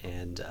enterprise,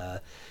 and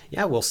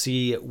we'll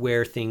see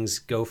where things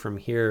go from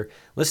here.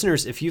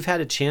 Listeners, if you've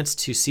had a chance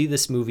to see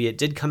this movie, it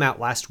did come out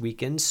last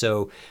weekend,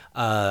 so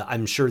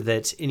I'm sure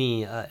that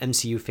any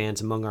MCU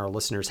fans among our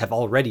listeners have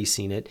already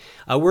seen it.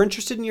 We're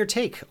interested in your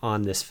take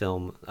on this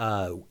film,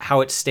 how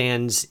it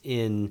stands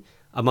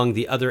among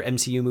the other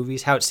MCU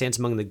movies, how it stands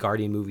among the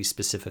Guardian movies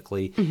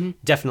specifically. Mm-hmm.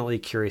 Definitely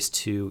curious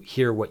to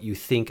hear what you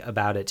think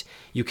about it.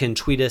 You can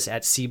tweet us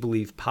at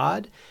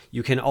CBelievePod.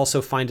 You can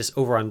also find us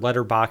over on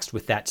Letterboxd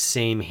with that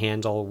same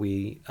handle.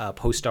 We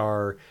post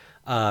our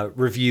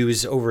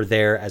reviews over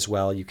there as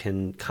well. You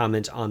can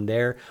comment on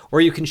there,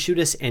 or you can shoot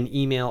us an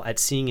email at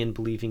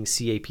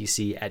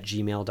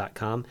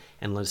seeingandbelievingcapc@gmail.com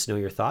and let us know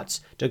your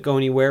thoughts. Don't go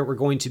anywhere. We're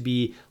going to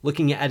be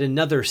looking at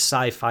another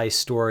sci-fi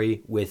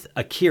story with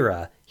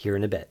Akira here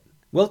in a bit.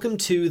 Welcome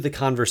to The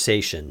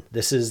Conversation.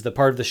 This is the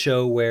part of the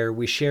show where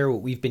we share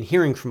what we've been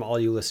hearing from all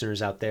you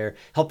listeners out there,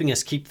 helping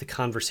us keep the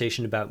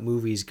conversation about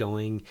movies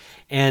going.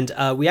 And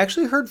we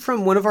actually heard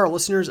from one of our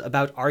listeners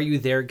about Are You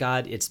There,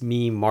 God? It's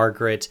Me,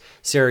 Margaret.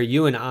 Sarah,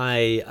 you and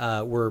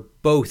I were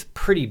both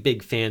pretty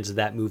big fans of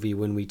that movie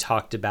when we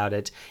talked about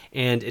it.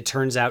 And it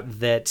turns out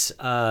that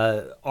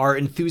our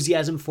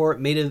enthusiasm for it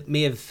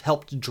may have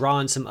helped draw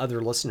in some other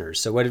listeners.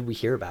 So what did we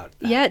hear about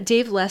that? Yeah,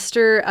 Dave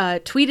Lester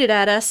tweeted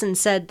at us and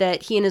said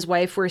that he and his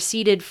wife were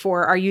seated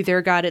for Are You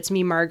There, God? It's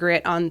Me,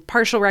 Margaret on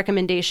partial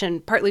recommendation,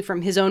 partly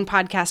from his own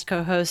podcast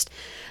co-host,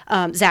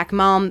 Zach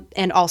Malm,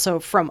 and also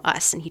from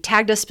us. And he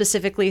tagged us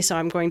specifically, so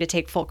I'm going to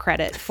take full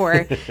credit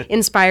for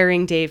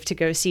inspiring Dave to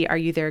go see Are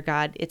You There,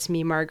 God? It's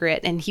Me,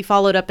 Margaret. And he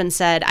followed up and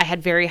said, I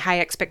had very high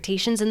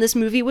expectations and this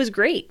movie was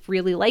great.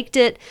 Really liked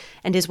it.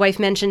 And his wife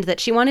mentioned that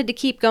she wanted to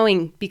keep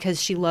going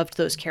because she loved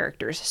those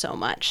characters so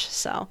much.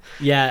 So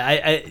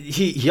yeah,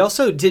 he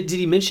also did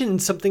he mention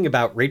something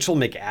about Rachel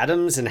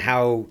McAdams and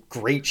how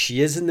great she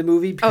is in the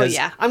movie? Because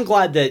I'm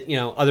glad that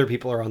other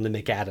people are on the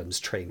McAdams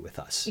train with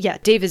us. Yeah,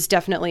 Dave is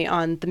definitely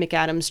on the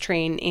McAdams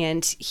train,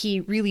 and he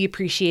really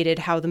appreciated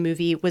how the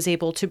movie was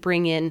able to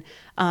bring in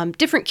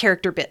different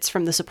character bits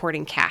from the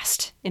supporting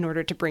cast in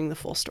order to bring the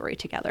full story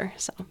together.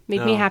 So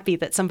made me happy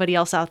that somebody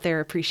else out there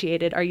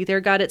appreciated Are You There,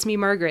 God? It's Me,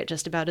 Margaret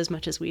just about as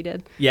much as we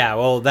did. Yeah,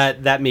 well,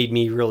 that made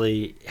me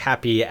really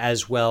happy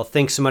as well.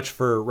 Thanks so much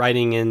for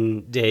writing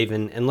in, Dave,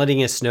 and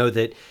letting us know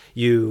that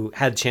you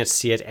had a chance to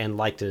see it and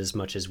liked it as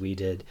much as we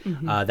did.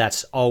 Mm-hmm.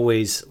 That's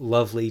always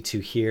lovely to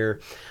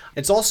hear.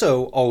 It's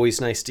also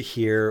always nice to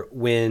hear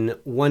when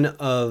one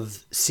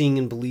of Seeing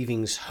and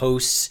Believing's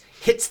hosts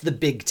hits the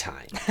big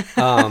time.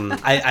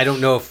 I don't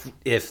know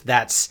if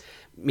that's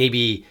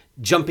maybe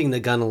jumping the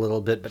gun a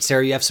little bit, but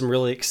Sarah, you have some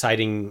really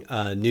exciting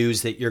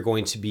news that you're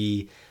going to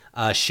be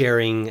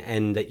sharing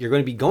and that you're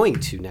going to be going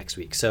to next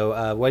week.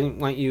 So why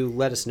don't you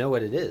let us know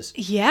what it is?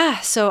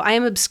 Yeah, so I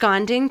am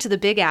absconding to the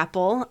Big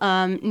Apple.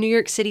 New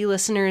York City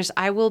listeners,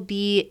 I will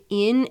be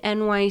in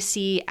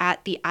NYC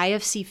at the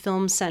IFC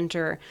Film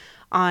Center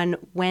on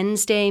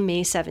Wednesday,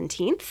 May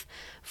 17th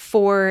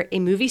for a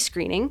movie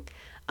screening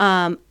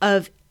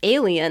of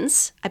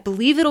Aliens. I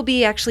believe it'll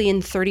be actually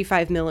in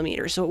 35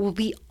 millimeters, so it will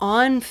be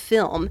on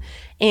film.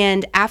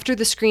 And after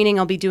the screening,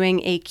 I'll be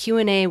doing a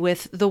Q&A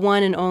with the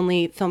one and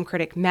only film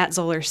critic Matt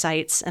Zoller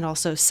Seitz, and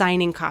also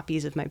signing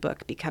copies of my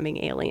book,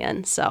 Becoming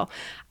Alien. So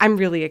I'm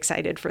really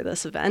excited for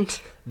this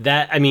event.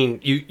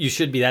 You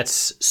should be.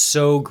 That's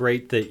so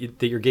great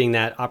that you're getting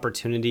that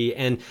opportunity,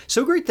 and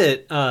so great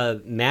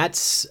that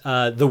Matt's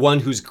the one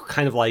who's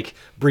kind of like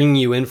bringing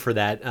you in for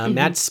that.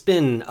 Matt's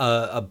been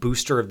a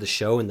booster of the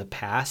show in the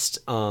past.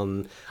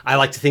 I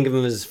like to think of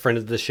him as a friend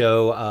of the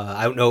show.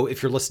 I don't know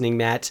if you're listening,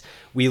 Matt.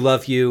 We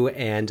love you,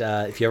 and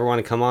if you ever want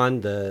to come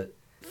on, the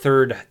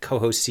third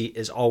co-host seat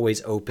is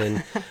always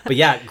open. But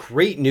yeah,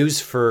 great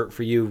news for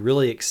you.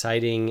 Really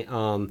exciting.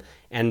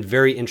 And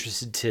very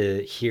interested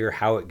to hear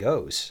how it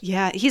goes.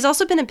 Yeah, he's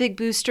also been a big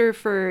booster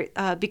for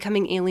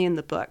Becoming Alien,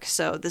 the book.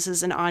 So this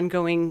is an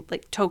ongoing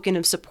token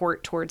of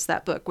support towards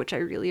that book, which I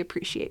really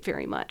appreciate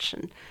very much.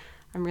 And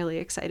I'm really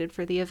excited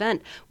for the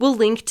event. We'll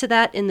link to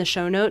that in the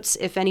show notes.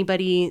 If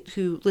anybody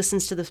who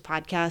listens to this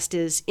podcast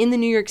is in the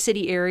New York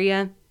City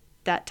area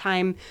that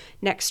time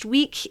next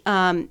week,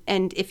 and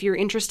if you're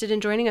interested in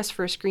joining us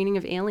for a screening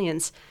of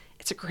Aliens,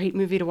 it's a great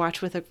movie to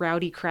watch with a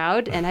rowdy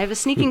crowd, and I have a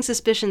sneaking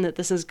suspicion that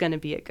this is going to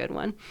be a good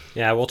one.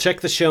 Yeah, we'll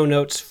check the show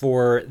notes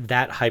for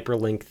that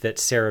hyperlink that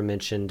Sarah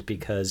mentioned,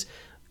 because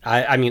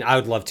I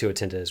would love to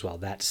attend it as well.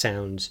 That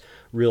sounds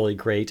really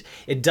great.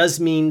 It does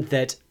mean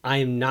that I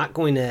am not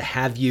going to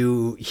have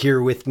you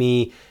here with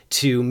me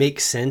to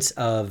make sense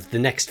of the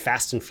next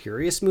Fast and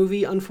Furious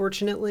movie,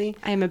 unfortunately.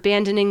 I am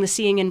abandoning the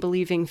Seeing and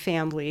Believing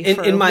family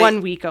for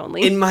 1 week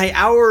only. In my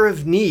hour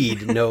of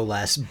need, no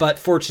less. But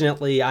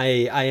fortunately,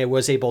 I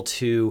was able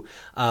to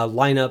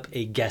line up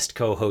a guest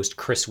co-host,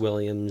 Chris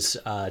Williams,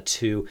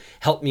 to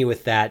help me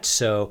with that.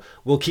 So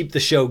we'll keep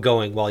the show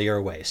going while you're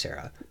away,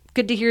 Sarah.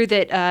 Good to hear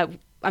that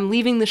I'm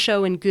leaving the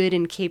show in good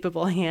and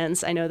capable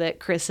hands. I know that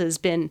Chris has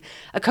been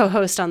a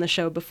co-host on the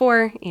show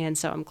before, and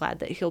so I'm glad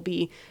that he'll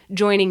be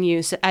joining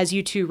you as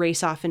you two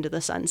race off into the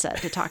sunset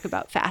to talk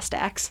about Fast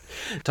X.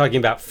 Talking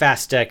about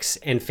Fast X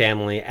and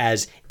family,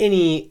 as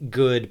any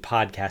good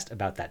podcast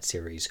about that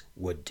series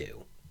would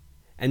do.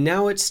 And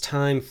now it's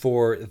time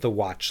for the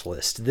watch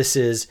list. This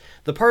is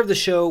the part of the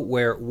show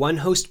where one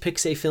host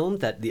picks a film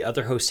that the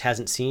other host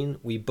hasn't seen.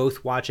 We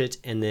both watch it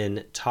and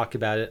then talk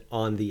about it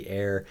on the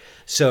air.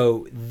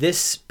 So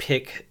this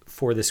pick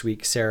for this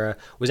week, Sarah,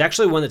 was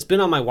actually one that's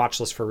been on my watch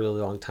list for a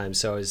really long time.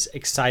 So I was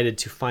excited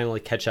to finally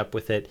catch up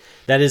with it.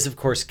 That is, of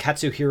course,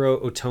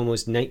 Katsuhiro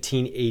Otomo's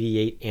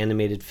 1988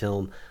 animated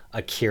film,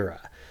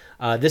 Akira.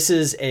 This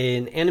is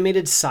an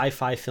animated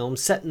sci-fi film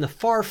set in the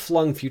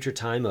far-flung future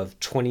time of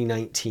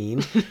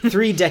 2019,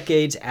 3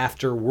 decades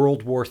after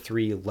World War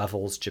III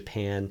levels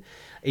Japan.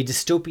 A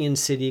dystopian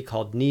city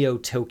called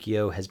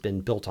Neo-Tokyo has been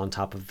built on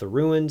top of the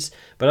ruins,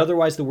 but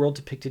otherwise the world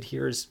depicted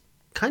here is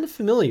kind of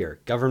familiar.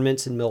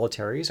 Governments and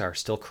militaries are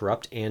still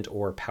corrupt and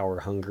or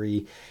power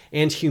hungry,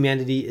 and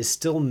humanity is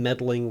still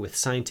meddling with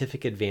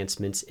scientific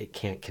advancements it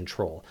can't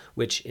control,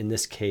 which in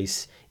this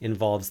case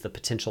involves the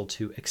potential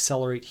to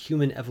accelerate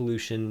human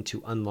evolution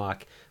to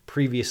unlock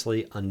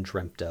previously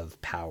undreamt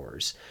of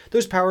powers.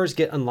 Those powers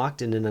get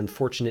unlocked in an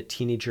unfortunate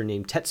teenager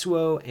named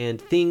Tetsuo,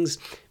 and things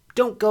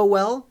don't go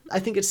well, I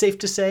think it's safe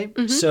to say.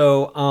 Mm-hmm.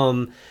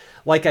 So,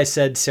 like I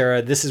said,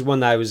 Sarah, this is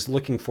one that I was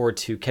looking forward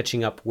to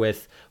catching up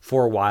with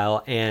for a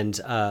while, and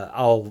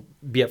I'll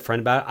be upfront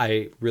about it.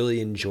 I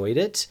really enjoyed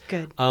it.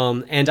 Good.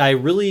 And I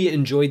really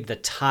enjoyed the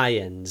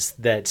tie-ins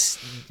that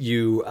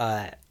you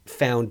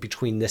found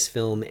between this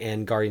film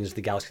and Guardians of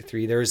the Galaxy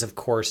 3. There is, of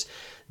course,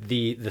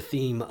 the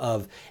theme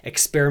of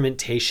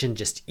experimentation,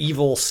 just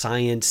evil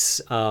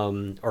science,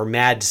 or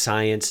mad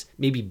science,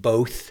 maybe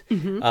both,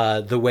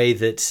 the way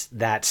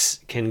that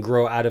can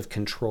grow out of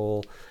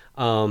control.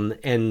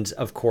 And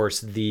of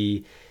course,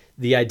 the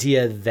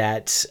idea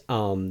that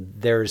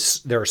there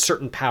are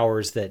certain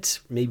powers that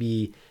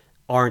maybe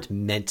aren't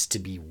meant to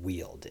be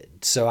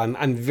wielded. So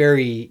I'm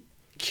very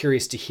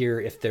curious to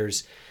hear if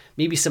there's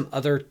maybe some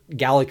other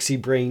Galaxy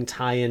Brain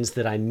tie-ins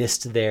that I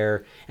missed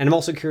there. And I'm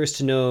also curious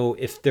to know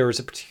if there was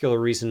a particular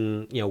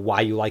reason,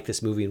 why you like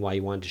this movie and why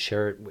you wanted to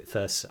share it with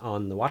us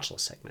on the watch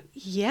list segment.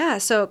 Yeah,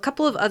 so a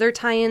couple of other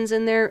tie-ins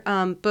in there.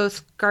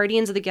 Both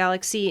Guardians of the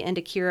Galaxy and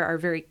Akira are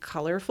very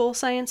colorful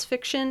science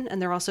fiction,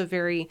 and they're also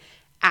very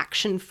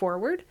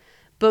action-forward.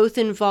 Both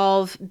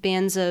involve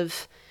bands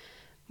of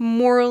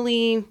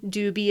morally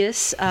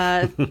dubious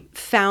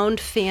found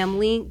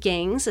family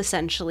gangs,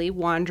 essentially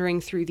wandering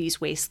through these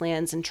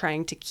wastelands and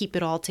trying to keep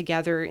it all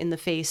together in the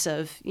face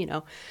of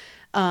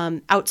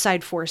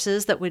outside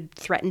forces that would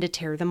threaten to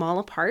tear them all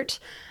apart,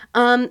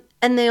 and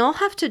they all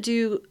have to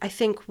do, I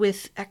think,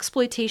 with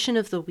exploitation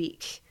of the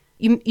weak.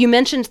 You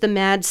mentioned the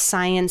mad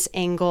science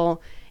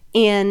angle,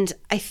 and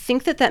I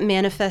think that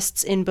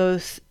manifests in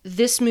both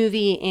this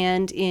movie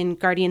and in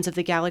Guardians of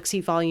the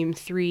Galaxy Volume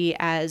 3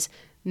 as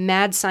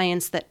mad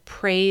science that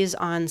preys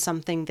on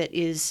something that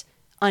is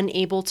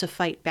unable to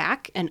fight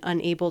back and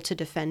unable to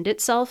defend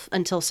itself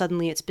until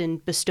suddenly it's been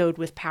bestowed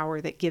with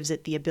power that gives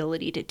it the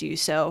ability to do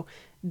so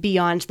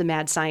beyond the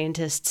mad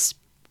scientist's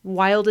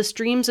wildest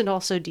dreams and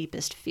also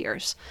deepest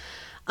fears.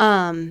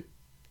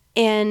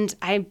 And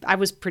I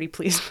was pretty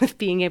pleased with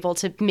being able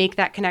to make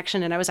that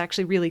connection. And I was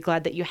actually really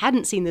glad that you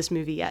hadn't seen this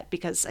movie yet,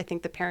 because I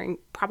think the pairing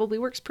probably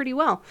works pretty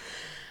well.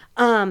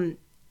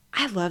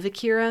 I love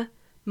Akira,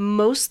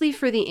 mostly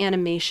for the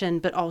animation,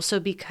 but also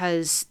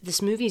because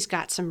this movie's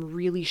got some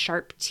really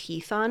sharp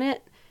teeth on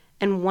it.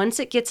 And once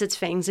it gets its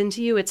fangs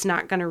into you, it's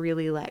not going to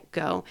really let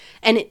go.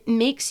 And it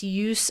makes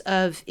use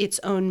of its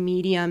own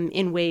medium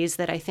in ways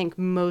that I think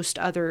most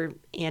other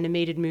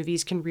animated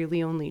movies can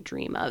really only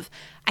dream of.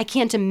 I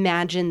can't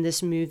imagine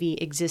this movie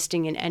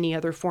existing in any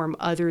other form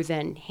other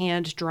than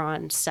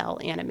hand-drawn cell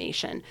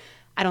animation.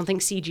 I don't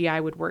think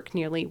CGI would work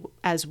nearly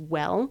as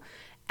well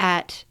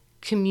at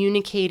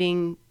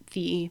communicating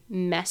the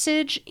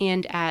message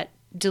and at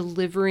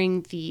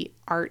delivering the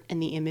art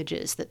and the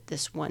images that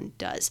this one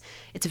does.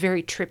 It's a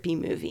very trippy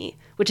movie,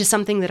 which is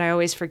something that I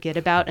always forget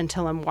about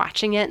until I'm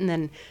watching it. And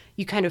then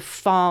you kind of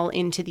fall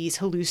into these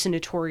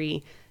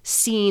hallucinatory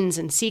scenes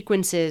and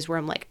sequences where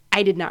I'm like,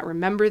 I did not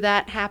remember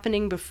that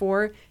happening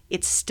before.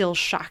 It's still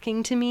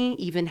shocking to me,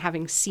 even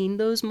having seen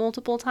those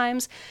multiple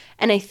times.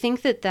 And I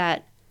think that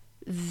that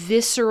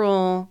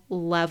visceral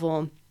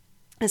level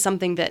is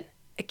something that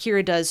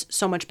Akira does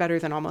so much better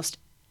than almost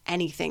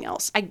anything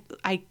else.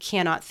 I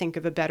cannot think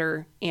of a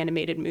better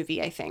animated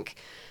movie, I think,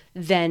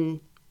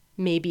 than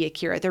maybe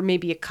Akira. There may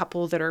be a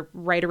couple that are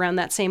right around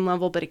that same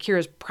level, but Akira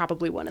is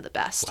probably one of the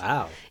best.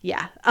 Wow.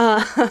 Yeah.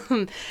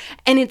 And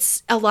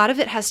it's a lot of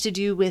it has to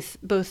do with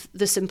both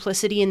the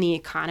simplicity and the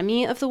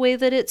economy of the way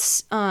that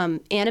it's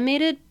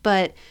animated,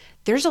 but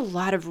there's a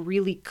lot of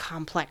really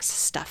complex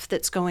stuff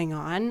that's going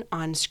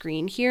on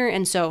screen here.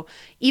 And so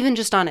even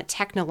just on a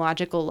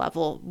technological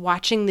level,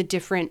 watching the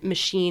different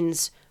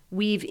machines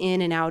weave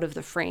in and out of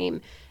the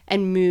frame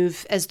and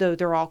move as though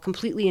they're all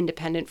completely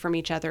independent from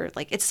each other.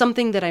 Like, it's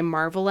something that I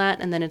marvel at,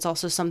 and then it's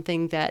also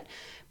something that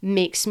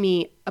makes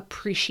me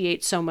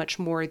appreciate so much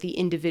more the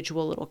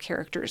individual little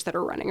characters that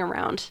are running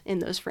around in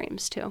those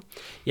frames too.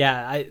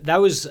 Yeah, that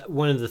was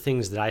one of the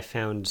things that I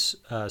found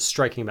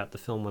striking about the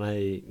film when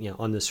I,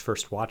 on this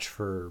first watch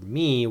for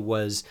me,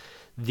 was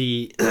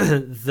the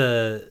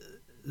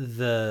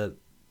the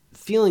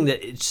feeling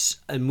that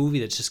it's a movie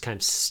that's just kind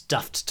of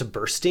stuffed to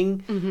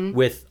bursting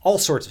with all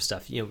sorts of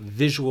stuff,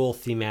 visual,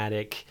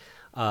 thematic,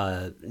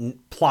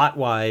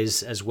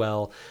 plot-wise as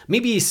well.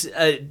 Maybe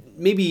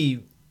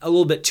a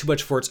little bit too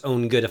much for its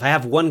own good. If I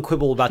have one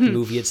quibble about the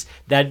movie, it's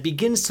that it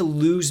begins to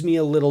lose me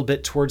a little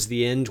bit towards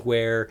the end,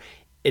 where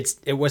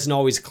it wasn't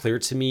always clear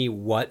to me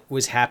what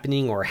was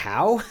happening or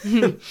how.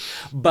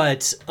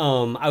 But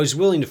I was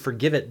willing to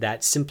forgive it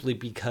that simply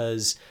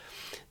because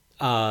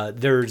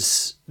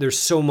there's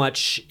so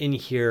much in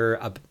here,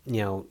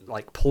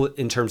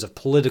 in terms of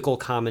political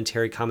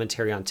commentary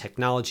on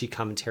technology,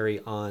 commentary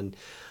on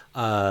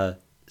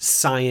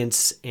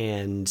science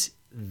and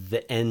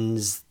the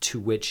ends to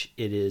which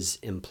it is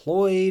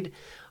employed,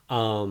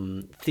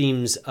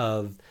 themes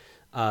of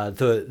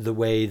the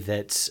way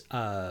that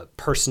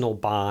personal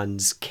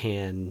bonds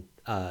can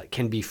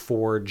be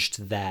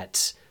forged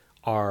that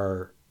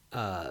are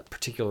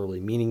particularly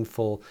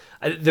meaningful.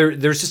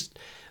 There's just,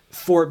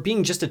 for it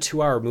being just a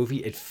 2-hour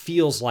movie, it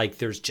feels like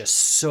there's just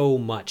so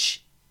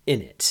much in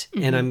it.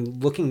 Mm-hmm. And I'm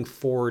looking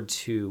forward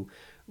to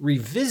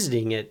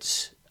revisiting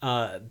it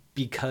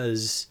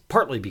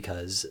partly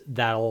because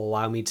that'll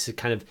allow me to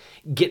kind of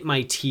get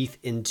my teeth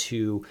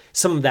into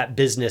some of that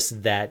business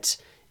that,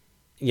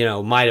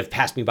 might have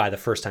passed me by the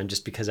first time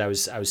just because I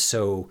was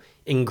so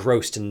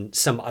engrossed in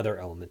some other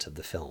element of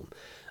the film.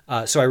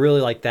 So I really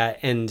like that.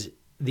 And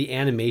the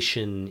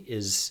animation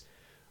is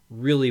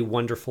really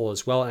wonderful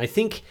as well. And I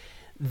think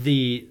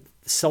the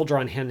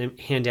cel-drawn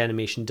hand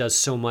animation does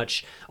so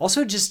much.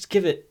 Also, just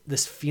give it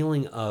this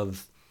feeling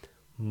of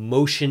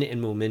motion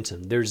and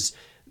momentum. There's,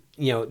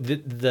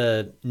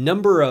 the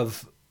number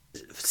of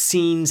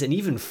scenes and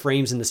even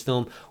frames in this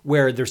film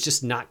where there's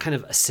just not kind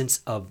of a sense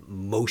of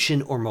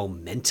motion or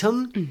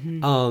momentum.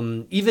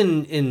 Mm-hmm.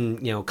 Even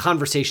in,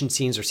 conversation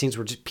scenes or scenes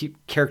where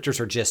characters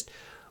are just,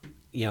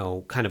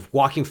 kind of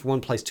walking from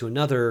one place to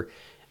another.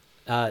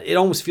 It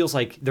almost feels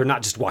like they're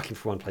not just walking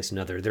from one place to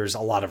another. There's a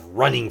lot of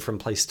running from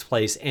place to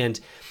place. And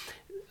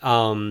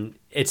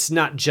it's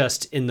not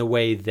just in the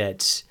way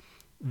that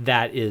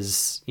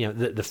is,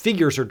 the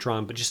figures are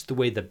drawn, but just the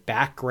way the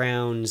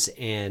backgrounds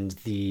and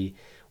the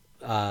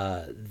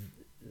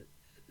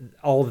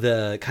all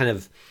the kind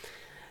of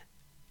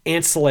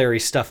ancillary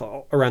stuff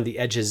around the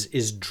edges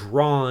is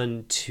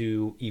drawn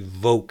to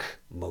evoke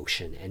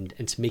motion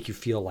and to make you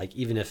feel like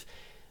even if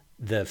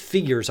the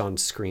figures on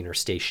screen are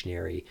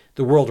stationary,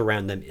 the world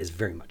around them is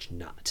very much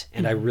not.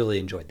 And I really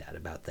enjoyed that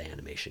about the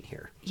animation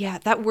here. Yeah,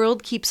 that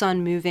world keeps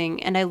on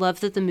moving. And I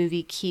love that the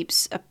movie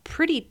keeps a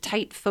pretty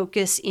tight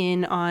focus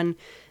in on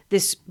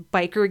this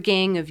biker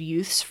gang of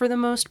youths for the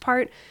most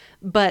part.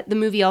 But the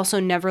movie also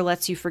never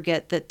lets you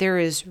forget that there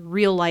is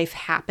real life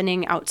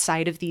happening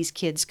outside of these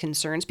kids'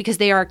 concerns, because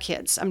they are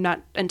kids. I'm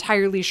not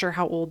entirely sure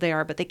how old they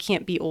are, but they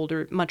can't be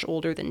much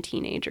older than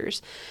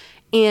teenagers.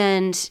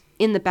 And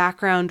in the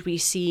background, we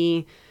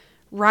see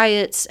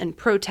riots and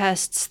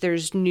protests.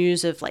 There's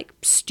news of like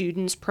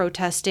students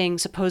protesting.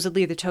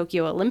 Supposedly the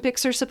Tokyo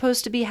Olympics are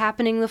supposed to be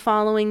happening the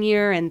following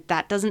year, and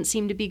that doesn't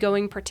seem to be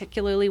going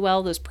particularly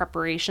well. Those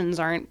preparations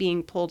aren't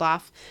being pulled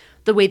off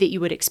the way that you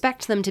would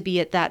expect them to be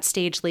at that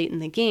stage late in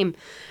the game.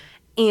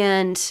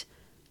 And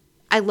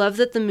I love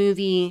that the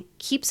movie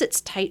keeps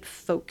its tight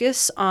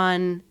focus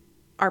on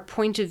our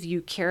point of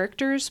view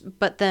characters,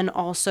 but then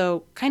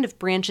also kind of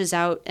branches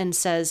out and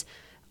says,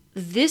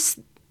 this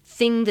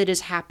thing that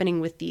is happening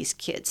with these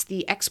kids,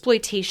 the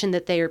exploitation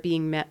that they are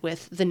being met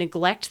with, the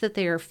neglect that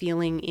they are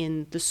feeling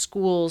in the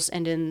schools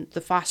and in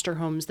the foster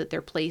homes that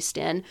they're placed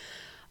in,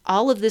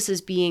 all of this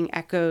is being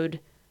echoed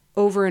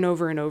over and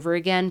over and over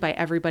again by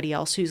everybody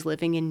else who's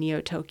living in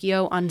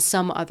Neo-Tokyo on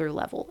some other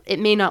level. It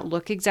may not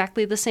look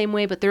exactly the same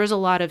way, but there's a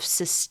lot of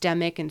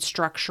systemic and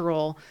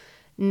structural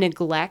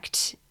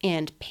neglect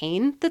and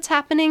pain that's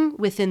happening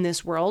within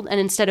this world. And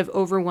instead of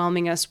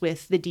overwhelming us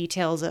with the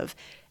details of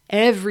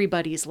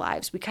everybody's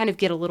lives, we kind of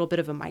get a little bit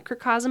of a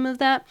microcosm of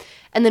that.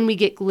 And then we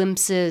get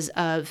glimpses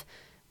of,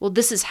 well,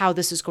 this is how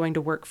this is going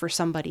to work for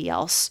somebody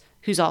else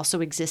who's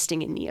also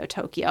existing in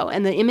Neo-Tokyo.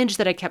 And the image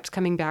that I kept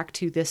coming back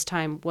to this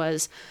time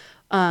was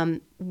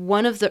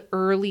one of the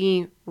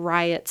early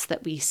riots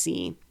that we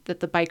see, that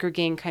the biker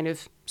gang kind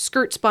of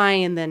skirts by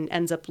and then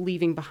ends up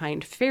leaving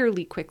behind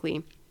fairly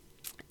quickly,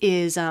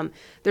 is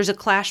there's a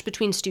clash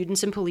between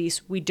students and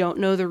police. We don't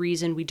know the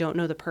reason, we don't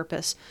know the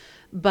purpose,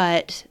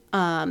 but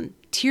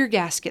tear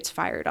gas gets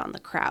fired on the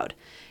crowd.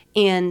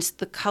 And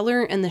the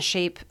color and the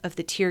shape of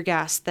the tear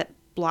gas that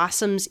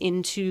blossoms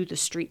into the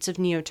streets of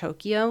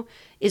Neo-Tokyo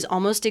is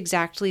almost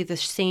exactly the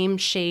same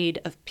shade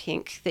of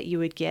pink that you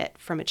would get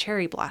from a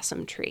cherry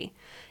blossom tree.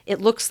 It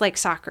looks like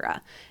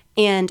sakura.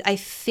 And I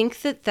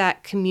think that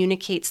that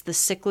communicates the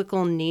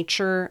cyclical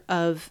nature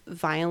of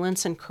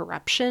violence and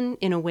corruption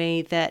in a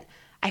way that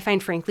I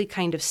find frankly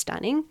kind of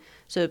stunning.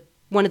 So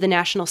one of the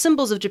national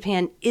symbols of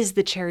Japan is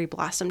the cherry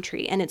blossom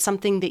tree, and it's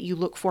something that you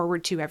look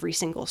forward to every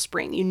single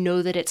spring. You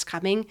know that it's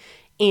coming,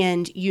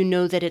 and you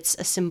know that it's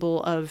a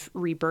symbol of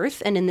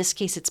rebirth. And in this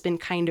case, it's been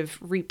kind of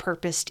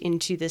repurposed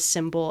into this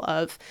symbol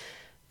of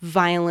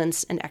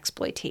violence and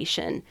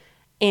exploitation.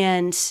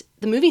 And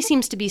the movie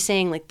seems to be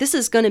saying, like, this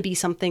is going to be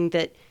something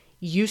that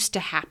used to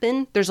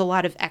happen. There's a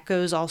lot of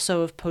echoes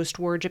also of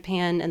post-war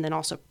Japan and then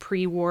also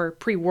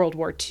pre-World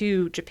War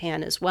II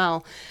Japan as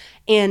well.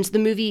 And the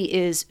movie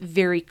is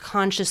very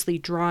consciously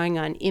drawing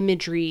on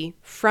imagery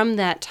from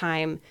that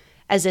time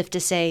as if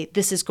to say,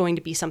 this is going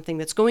to be something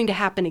that's going to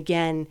happen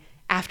again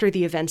after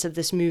the events of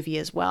this movie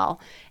as well.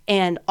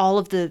 And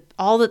all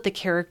that the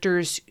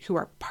characters who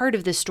are part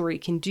of this story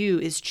can do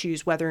is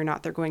choose whether or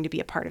not they're going to be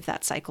a part of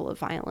that cycle of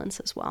violence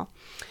as well.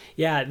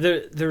 Yeah,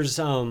 there's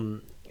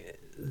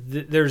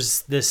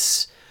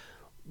this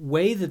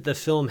way that the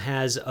film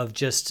has of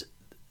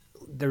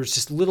there's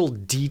just little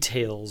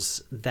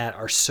details that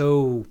are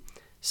so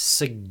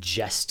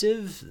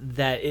suggestive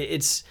that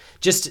it's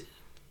just,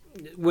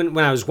 when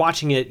I was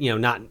watching it,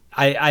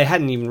 I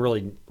hadn't even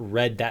really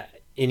read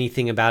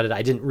anything about it.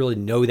 I didn't really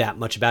know that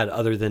much about it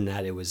other than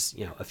that it was,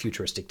 a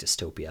futuristic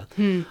dystopia.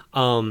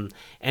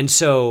 And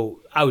so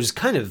I was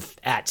kind of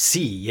at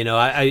sea,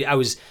 I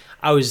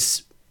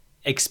was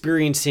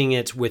experiencing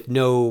it with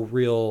no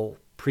real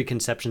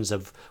preconceptions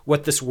of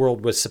what this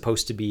world was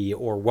supposed to be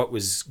or what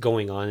was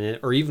going on in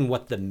it, or even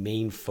what the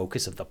main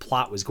focus of the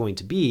plot was going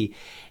to be.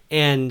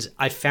 And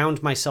I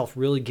found myself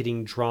really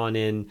getting drawn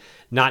in,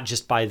 not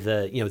just by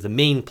the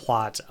main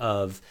plot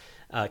of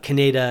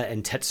Kaneda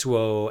and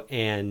Tetsuo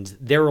and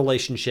their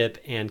relationship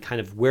and kind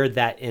of where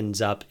that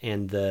ends up,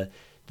 and the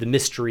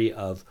mystery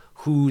of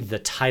who the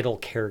title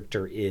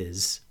character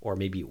is, or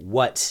maybe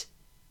what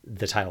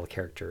the title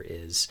character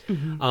is.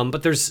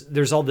 But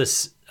there's all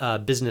this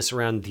business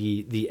around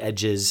the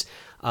edges,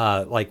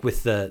 like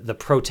with the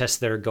protests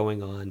that are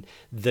going on,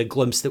 the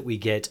glimpse that we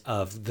get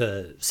of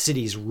the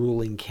city's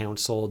ruling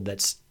council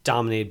that's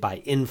dominated by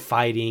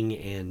infighting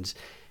and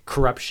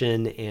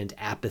corruption and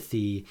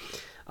apathy.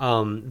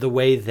 The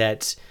way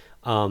that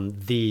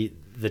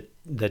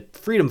the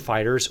freedom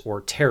fighters,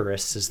 or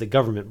terrorists as the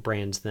government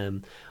brands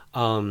them,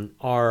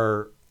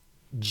 are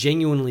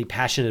genuinely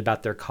passionate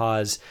about their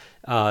cause,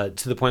 to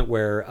the point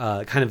where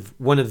kind of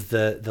one of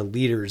the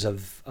leaders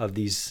of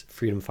these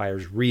freedom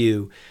fighters,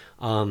 Ryu,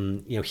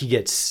 he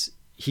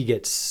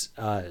gets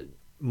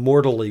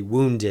mortally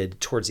wounded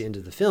towards the end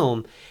of the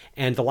film,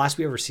 and the last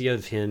we ever see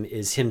of him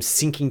is him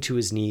sinking to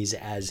his knees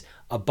as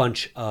a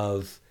bunch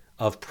of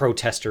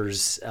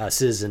protesters,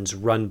 citizens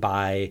run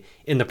by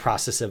in the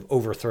process of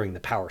overthrowing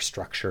the power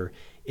structure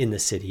in the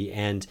city,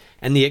 and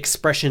the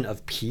expression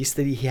of peace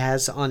that he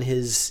has on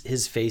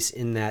his face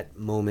in that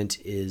moment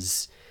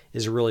is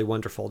really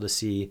wonderful to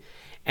see.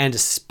 And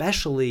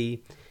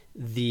especially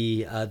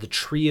the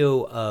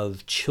trio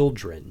of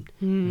children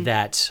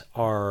that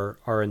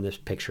are in this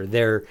picture.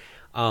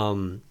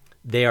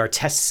 They are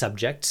test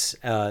subjects.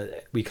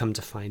 We come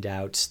to find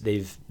out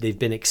they've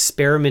been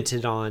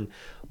experimented on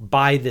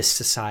by this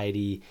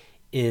society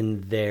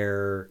in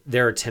their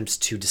attempts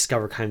to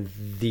discover kind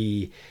of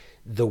the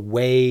the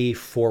way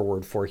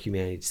forward for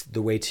humanity. It's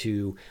the way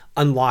to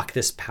unlock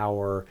this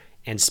power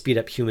and speed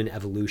up human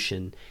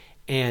evolution.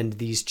 And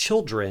these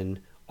children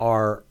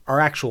are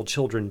actual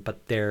children,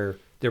 but they're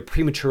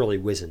prematurely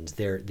wizened.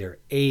 They're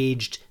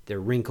aged, they're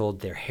wrinkled,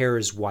 their hair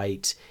is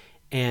white,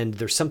 and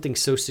there's something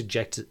so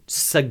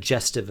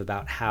suggestive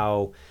about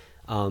how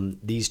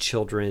these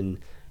children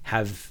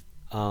have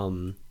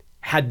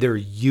had their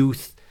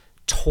youth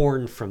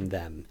torn from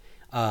them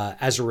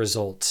as a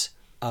result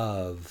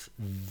of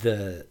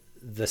the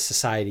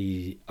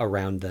society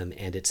around them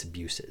and its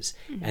abuses.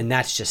 Mm-hmm. And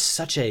that's just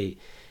such a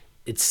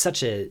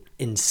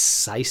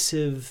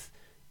incisive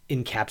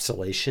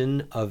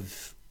encapsulation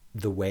of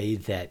the way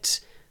that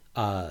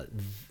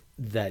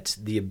that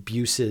the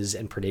abuses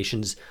and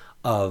predations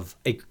of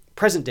a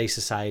present day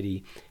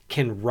society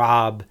can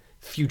rob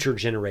future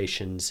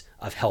generations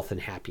of health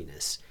and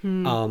happiness.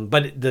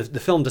 But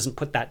the film doesn't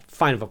put that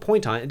fine of a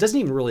point on it. It doesn't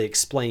even really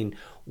explain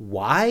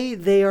why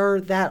they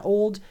are that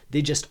old.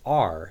 They just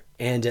are.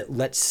 And it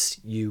lets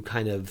you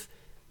kind of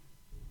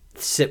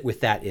sit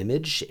with that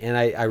image. And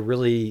I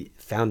really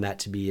found that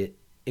to be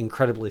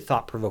incredibly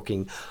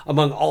thought-provoking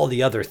among all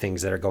the other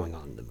things that are going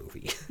on in the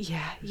movie.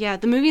 Yeah.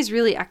 The movie is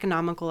really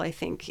economical, I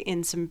think,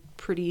 in some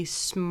pretty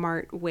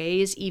smart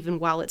ways, even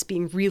while it's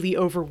being really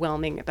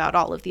overwhelming about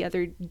all of the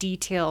other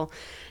detail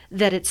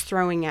that it's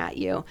throwing at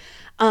you.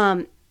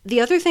 The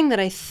other thing that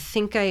I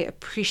think I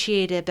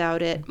appreciate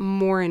about it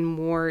more and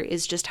more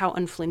is just how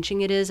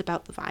unflinching it is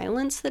about the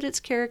violence that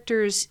its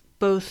characters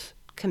both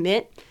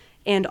commit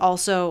and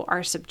also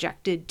are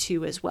subjected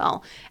to as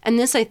well. And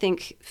this, I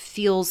think,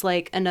 feels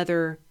like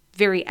another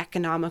very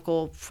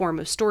economical form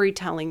of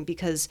storytelling,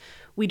 because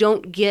we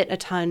don't get a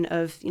ton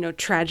of,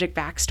 tragic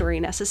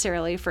backstory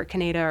necessarily for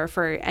Kaneda or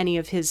for any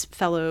of his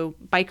fellow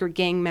biker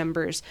gang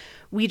members.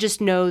 We just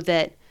know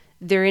that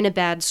they're in a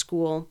bad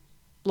school,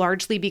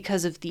 largely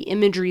because of the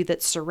imagery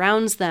that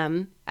surrounds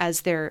them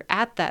as they're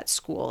at that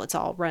school. It's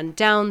all run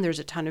down. There's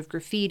a ton of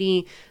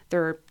graffiti.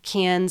 There are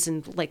cans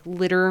and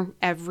litter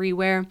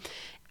everywhere.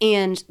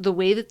 And the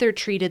way that they're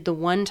treated the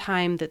one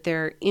time that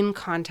they're in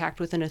contact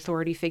with an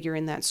authority figure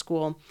in that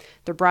school,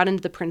 they're brought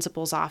into the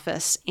principal's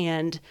office.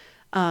 And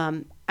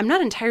I'm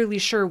not entirely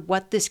sure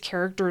what this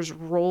character's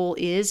role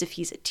is, if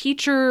he's a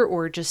teacher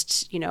or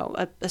just,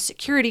 a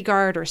security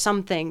guard or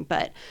something.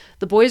 But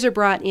the boys are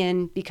brought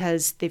in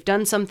because they've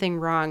done something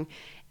wrong.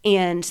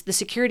 And the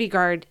security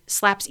guard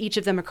slaps each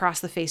of them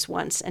across the face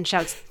once and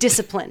shouts,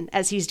 "Discipline,"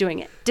 as he's doing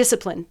it.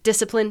 Discipline,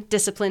 discipline,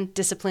 discipline,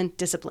 discipline,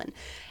 discipline.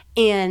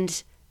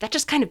 And that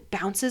just kind of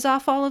bounces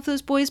off all of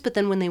those boys. But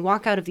then when they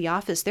walk out of the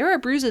office, there are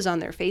bruises on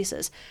their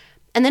faces.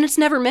 And then it's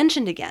never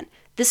mentioned again.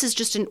 This is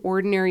just an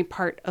ordinary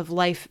part of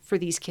life for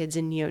these kids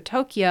in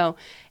Neo-Tokyo.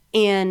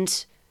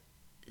 And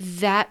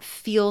that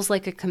feels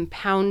like a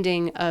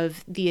compounding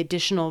of the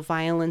additional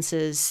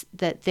violences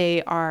that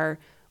they are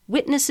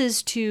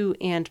witnesses to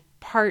and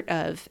part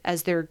of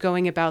as they're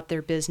going about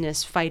their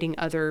business fighting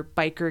other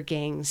biker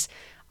gangs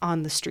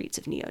on the streets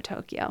of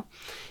Neo-Tokyo.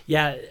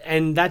 Yeah,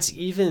 and that's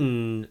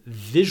even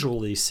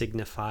visually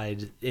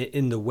signified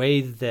in the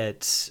way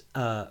that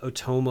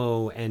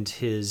Otomo and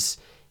his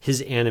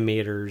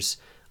animators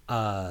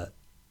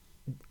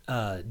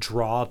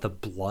draw the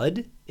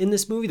blood in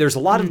this movie. There's a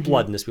lot of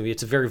blood in this movie.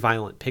 It's a very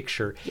violent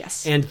picture.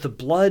 Yes. And the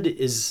blood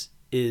is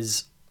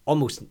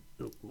almost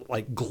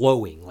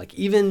glowing.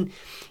 Even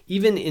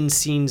in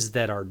scenes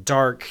that are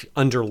dark,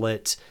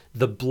 underlit,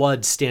 the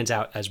blood stands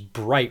out as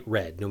bright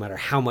red. No matter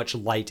how much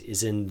light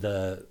is in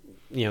the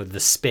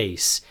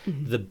space,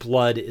 the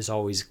blood is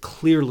always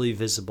clearly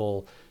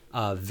visible,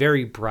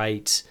 very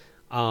bright,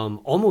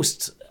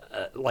 almost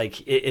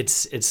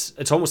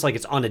it's almost like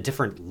it's on a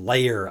different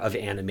layer of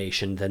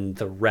animation than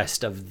the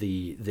rest of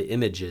the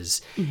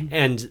images.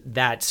 And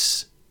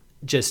that's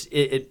just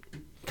it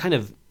kind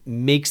of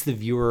makes the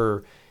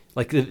viewer,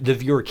 the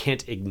viewer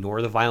can't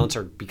ignore the violence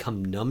or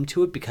become numb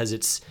to it, because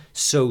it's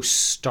so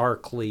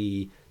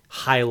starkly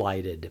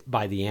highlighted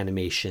by the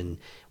animation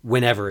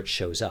whenever it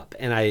shows up.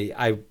 And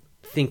I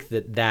think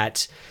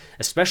that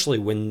especially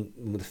when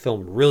the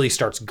film really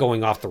starts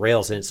going off the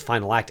rails in its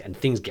final act and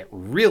things get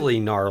really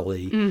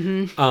gnarly,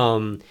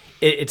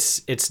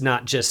 it's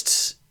not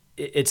just,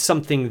 it's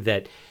something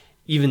that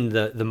even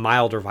the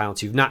milder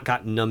violence you've not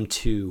gotten numb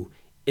to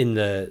in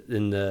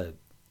the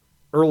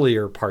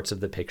earlier parts of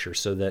the picture,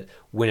 so that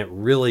when it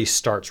really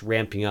starts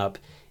ramping up,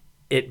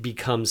 it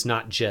becomes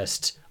not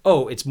just,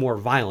 it's more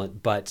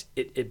violent, but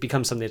it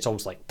becomes something that's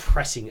almost like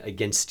pressing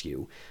against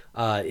you.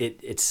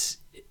 It's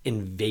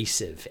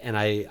invasive. And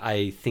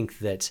I think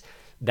that's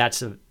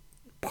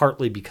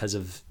partly because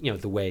of,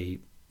 the way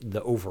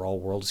the overall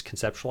world is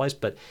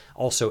conceptualized, but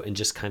also in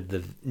just kind of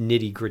the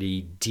nitty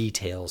gritty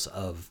details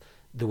of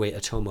the way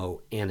Otomo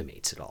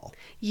animates it all.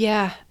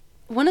 Yeah.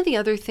 One of the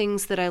other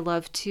things that I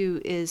love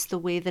too is the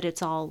way that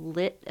it's all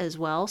lit as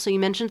well. So you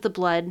mentioned the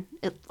blood.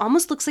 It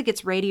almost looks like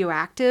it's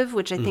radioactive,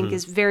 which I think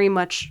is very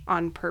much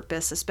on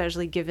purpose,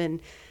 especially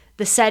given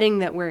the setting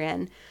that we're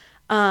in.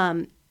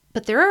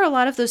 But there are a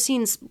lot of those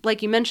scenes,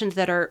 like you mentioned,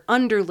 that are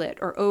underlit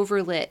or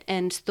overlit,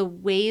 and the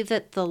way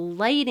that the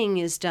lighting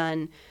is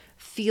done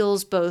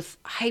feels both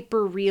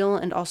hyper real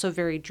and also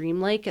very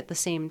dreamlike at the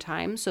same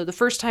time. So the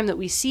first time that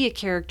we see a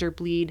character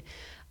bleed,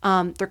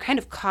 they're kind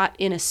of caught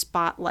in a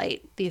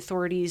spotlight. The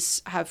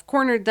authorities have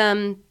cornered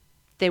them.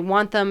 They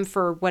want them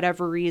for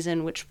whatever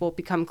reason, which will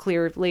become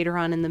clear later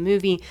on in the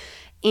movie.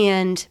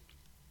 And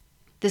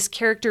this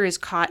character is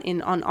caught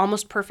in an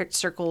almost perfect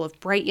circle of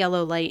bright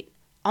yellow light.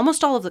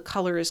 Almost all of the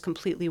color is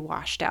completely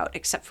washed out,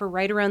 except for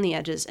right around the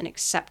edges and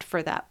except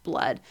for that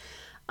blood.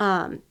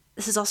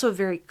 This is also a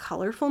very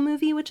colorful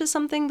movie, which is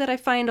something that I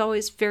find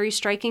always very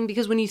striking,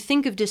 because when you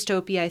think of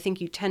dystopia, I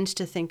think you tend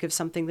to think of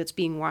something that's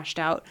being washed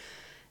out.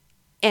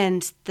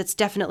 And that's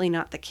definitely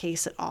not the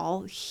case at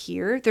all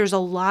here. There's a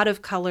lot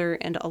of color,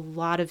 and a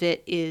lot of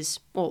it is,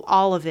 well,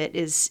 all of it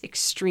is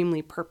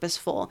extremely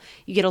purposeful.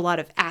 You get a lot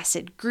of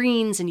acid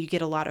greens and you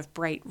get a lot of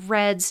bright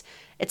reds.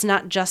 It's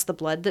not just the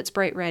blood that's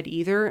bright red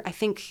either. I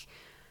think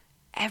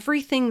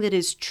everything that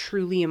is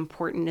truly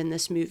important in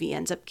this movie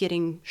ends up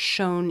getting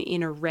shown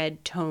in a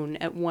red tone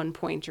at one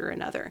point or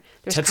another.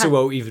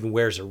 Tetsuo even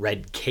wears a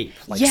red cape,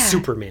 like Yeah.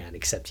 Superman,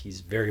 except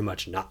he's very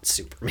much not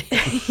Superman.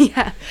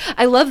 Yeah,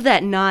 I love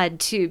that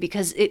nod too,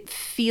 because it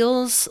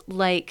feels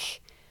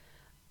like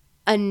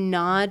a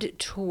nod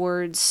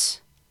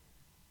towards,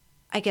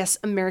 I guess,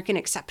 American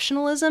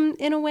exceptionalism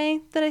in a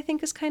way that I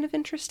think is kind of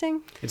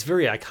interesting. It's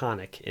very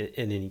iconic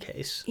in any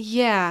case.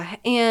 Yeah,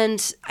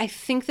 and I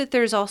think that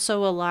there's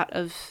also a lot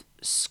of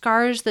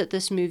scars that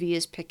this movie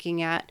is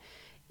picking at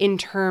in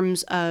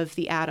terms of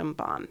the atom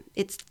bomb.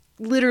 It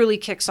literally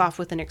kicks off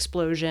with an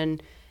explosion,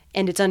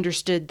 and it's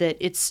understood that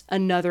it's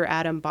another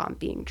atom bomb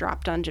being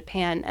dropped on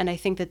Japan. And I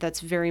think that that's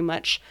very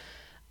much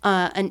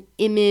an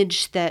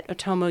image that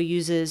Otomo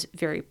uses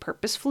very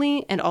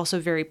purposefully and also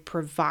very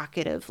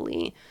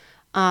provocatively.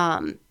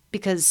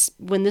 Because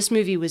when this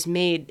movie was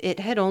made, it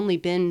had only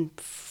been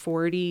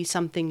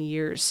 40-something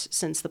years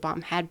since the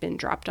bomb had been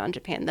dropped on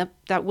Japan.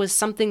 That was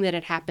something that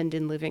had happened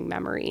in living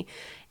memory.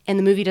 And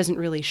the movie doesn't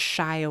really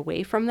shy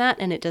away from that,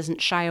 and it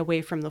doesn't shy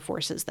away from the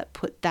forces that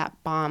put that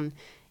bomb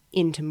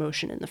into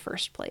motion in the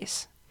first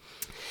place.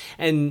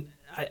 And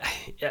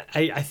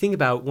I think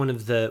about one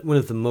of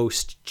the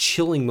most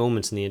chilling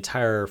moments in the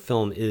entire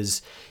film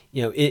is,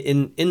 you know,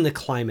 in the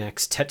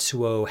climax,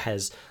 Tetsuo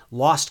has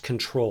lost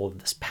control of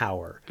this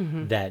power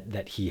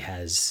that he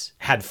has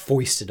had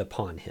foisted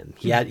upon him.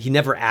 He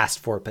never asked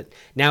for it, but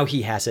now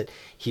he has it.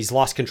 He's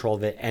lost control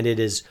of it, and it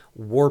is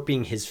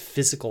warping his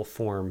physical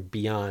form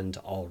beyond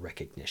all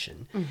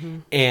recognition.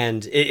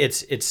 And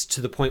it's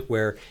to the point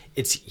where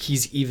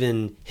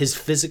his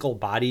physical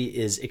body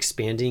is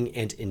expanding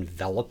and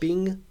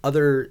enveloping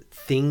other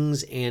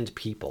things and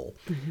people.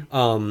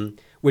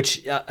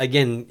 Which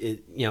again,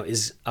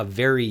 is a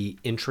very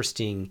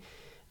interesting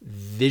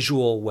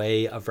visual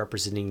way of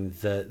representing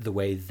the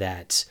way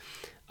that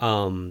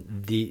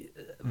the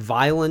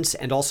violence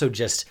and also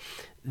just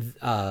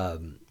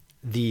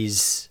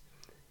these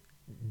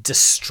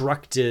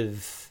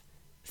destructive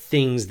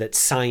things that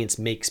science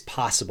makes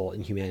possible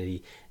in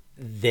humanity,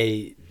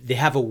 they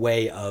have a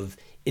way of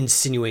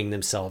insinuating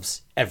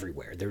themselves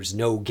everywhere. There's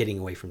no getting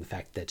away from the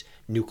fact that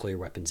nuclear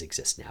weapons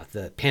exist now.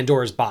 The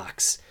Pandora's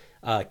box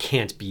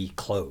can't be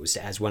closed,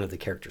 as one of the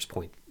characters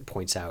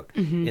points out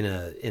in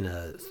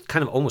a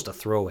kind of almost a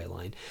throwaway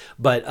line.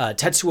 But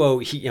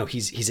Tetsuo,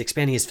 he's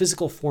expanding. His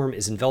physical form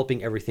is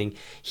enveloping everything.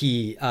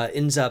 He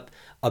ends up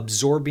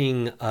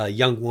absorbing a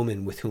young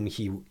woman with whom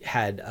he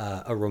had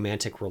a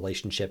romantic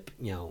relationship,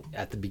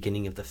 at the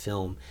beginning of the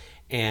film,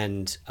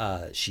 and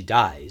she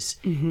dies.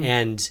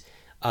 And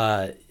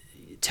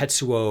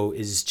Tetsuo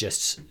is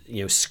just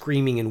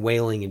screaming and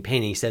wailing in pain.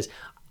 And he says,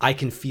 "I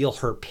can feel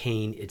her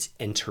pain. It's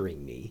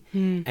entering me."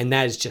 And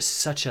that is just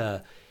such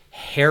a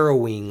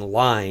harrowing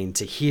line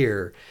to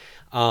hear.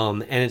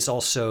 And it's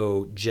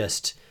also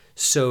just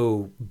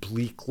so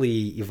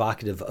bleakly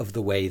evocative of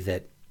the way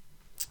that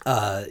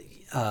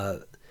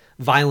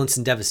violence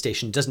and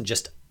devastation doesn't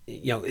just,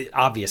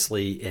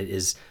 obviously it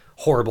is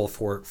horrible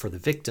for the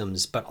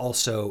victims, but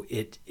also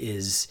it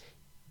is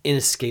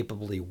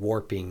inescapably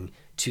warping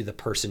to the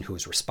person who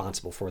is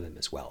responsible for them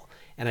as well.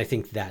 And I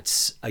think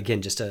that's,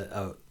 again, just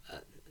a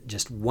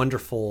just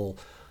wonderful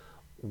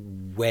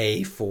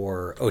way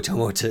for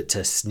Otomo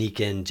to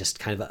sneak in just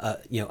kind of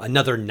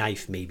another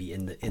knife maybe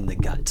in the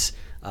gut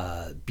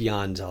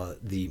beyond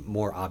the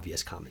more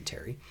obvious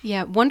commentary.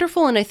 Yeah,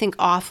 wonderful, and I think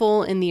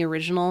awful in the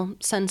original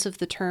sense of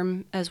the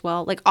term as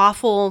well. Like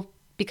awful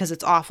because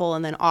it's awful,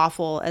 and then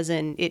awful as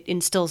in it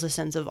instills a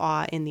sense of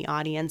awe in the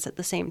audience at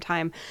the same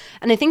time.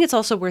 And I think it's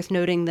also worth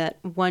noting that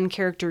one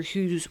character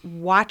who's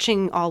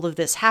watching all of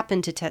this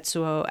happen to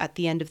Tetsuo at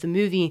the end of the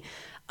movie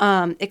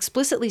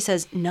explicitly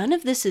says none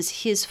of this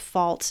is his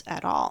fault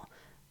at all.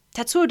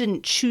 Tetsuo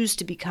didn't choose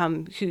to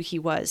become who he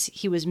was.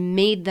 He was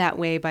made that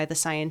way by the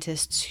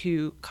scientists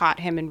who caught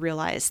him and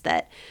realized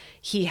that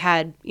he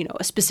had,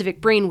 a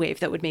specific brainwave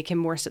that would make him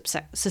more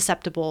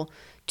susceptible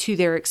to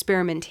their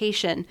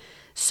experimentation.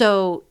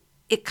 So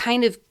it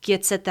kind of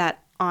gets at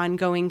that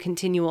ongoing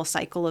continual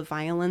cycle of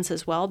violence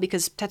as well,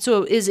 because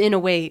Tetsuo is in a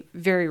way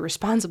very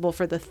responsible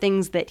for the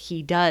things that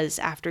he does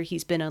after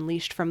he's been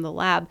unleashed from the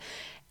lab.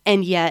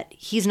 And yet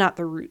he's not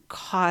the root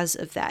cause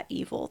of that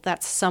evil.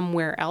 That's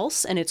somewhere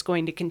else, and it's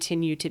going to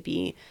continue to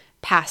be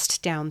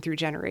passed down through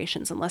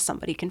generations unless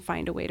somebody can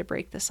find a way to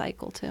break the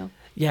cycle too.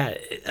 Yeah,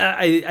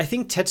 I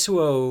think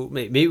Tetsuo,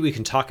 maybe we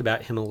can talk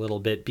about him a little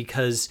bit,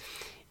 because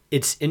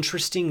it's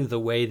interesting the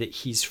way that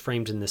he's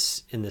framed in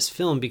this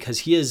film, because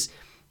he is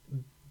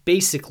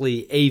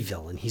basically a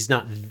villain. He's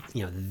not,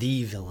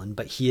 the villain,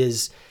 but he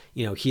is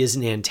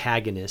an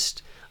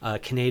antagonist.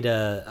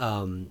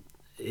 Kaneda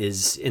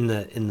is in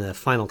the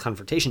final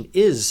confrontation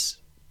is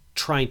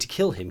trying to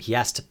kill him. He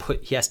has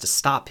to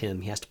stop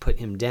him. He has to put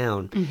him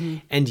down. Mm-hmm.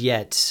 And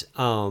yet,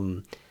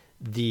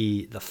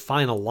 the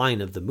final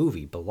line of the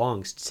movie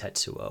belongs to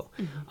Tetsuo.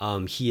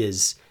 Mm-hmm. He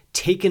is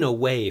taken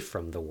away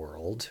from the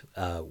world.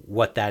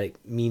 What that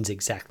means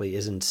exactly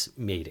isn't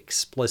made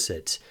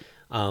explicit.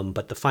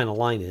 But the final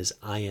line is,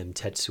 "I am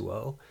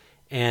Tetsuo."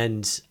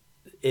 And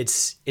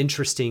it's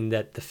interesting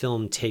that the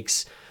film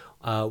takes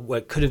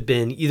what could have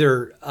been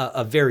either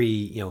a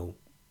very,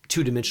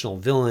 two-dimensional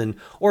villain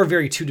or a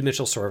very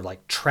two-dimensional sort of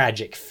like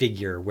tragic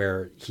figure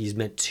where he's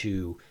meant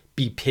to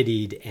be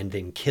pitied and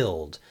then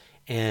killed.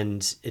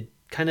 And it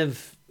kind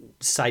of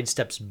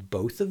sidesteps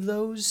both of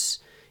those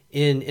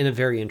in a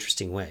very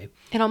interesting way.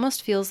 It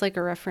almost feels like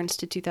a reference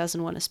to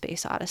 2001: A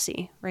Space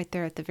Odyssey right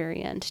there at the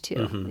very end too.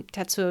 Mm-hmm. Like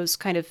Tetsuo's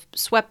kind of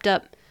swept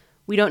up.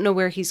 We don't know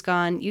where he's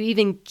gone. You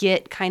even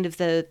get kind of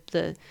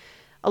the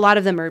a lot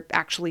of them are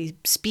actually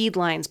speed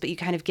lines, but you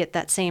kind of get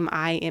that same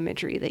eye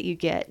imagery that you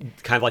get.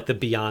 Kind of like the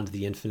Beyond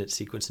the Infinite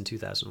sequence in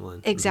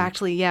 2001.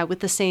 Exactly, yeah,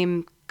 with the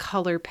same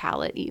color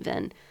palette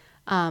even.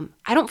 I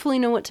don't fully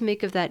know what to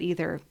make of that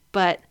either,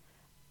 but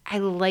I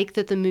like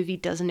that the movie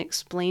doesn't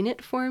explain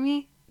it for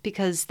me,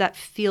 because that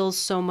feels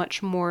so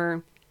much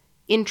more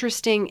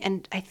interesting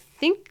and I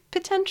think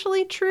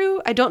potentially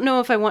true. I don't know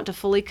if I want to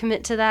fully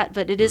commit to that,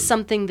 but it is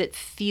something that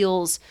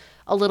feels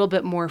a little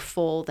bit more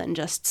full than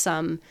just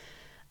some...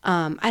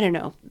 I don't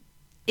know,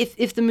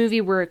 if the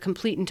movie were a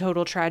complete and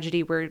total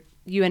tragedy where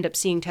you end up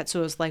seeing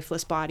Tetsuo's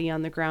lifeless body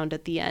on the ground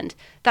at the end,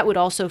 that would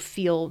also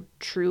feel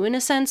true in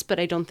a sense, but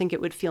I don't think it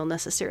would feel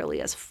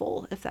necessarily as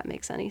full, if that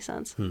makes any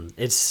sense.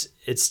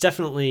 It's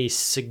definitely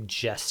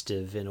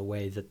suggestive in a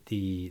way that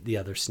the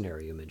other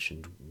scenario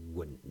mentioned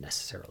wouldn't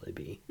necessarily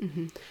be.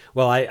 Mm-hmm.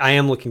 Well, I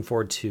am looking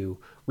forward to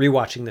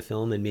rewatching the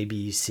film and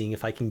maybe seeing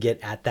if I can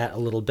get at that a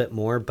little bit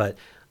more, but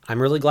I'm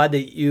really glad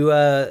that you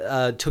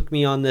took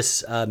me on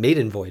this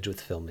maiden voyage with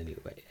the film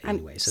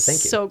anyway. So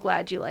thank you. So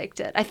glad you liked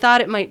it. I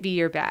thought it might be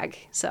your bag,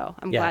 so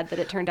I'm glad that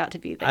it turned out to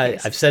be the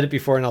case. I've said it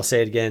before and I'll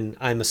say it again.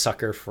 I'm a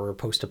sucker for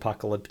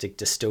post-apocalyptic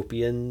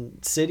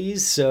dystopian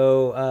cities.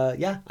 So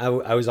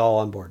I was all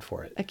on board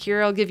for it.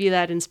 Akira, I'll give you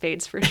that in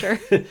spades for sure.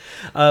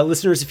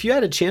 Listeners, if you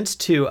had a chance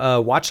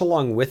to watch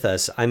along with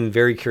us, I'm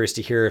very curious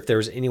to hear if there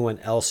was anyone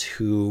else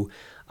who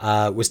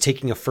was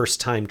taking a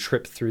first-time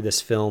trip through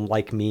this film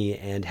like me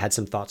and had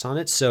some thoughts on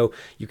it. So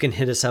you can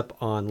hit us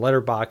up on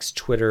Letterboxd,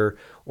 Twitter,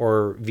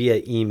 or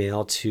via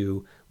email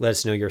to let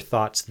us know your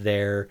thoughts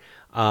there.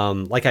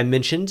 Like I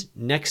mentioned,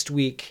 next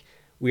week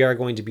we are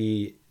going to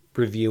be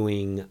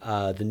reviewing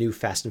the new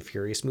Fast and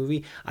Furious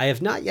movie. I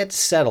have not yet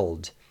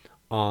settled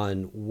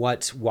on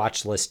what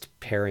watch list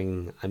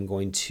pairing I'm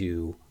going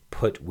to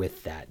put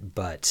with that,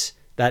 but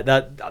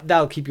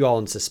that'll keep you all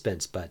in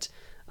suspense, but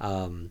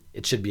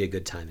it should be a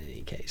good time in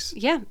any case.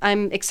 Yeah,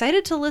 I'm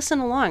excited to listen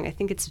along. I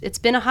think it's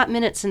been a hot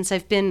minute since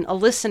I've been a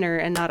listener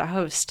and not a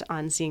host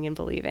on Seeing and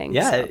Believing.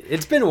 Yeah, so.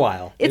 It's been a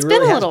while. It's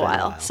been a little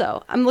while.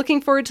 So I'm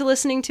looking forward to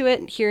listening to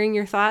it, hearing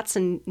your thoughts,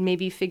 and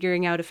maybe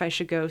figuring out if I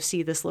should go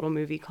see this little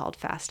movie called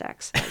Fast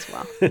X as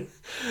well.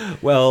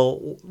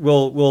 Well,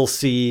 we'll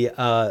see.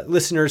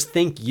 Listeners,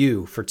 thank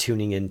you for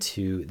tuning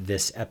into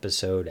this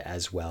episode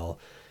as well.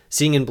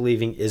 Seeing and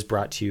Believing is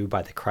brought to you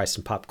by the Christ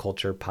and Pop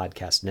Culture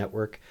Podcast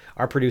Network.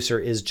 Our producer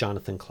is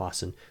Jonathan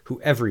Clausen, who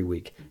every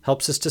week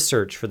helps us to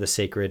search for the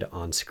sacred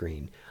on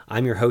screen.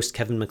 I'm your host,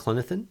 Kevin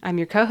McLenithan. I'm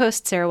your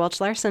co-host, Sarah Welch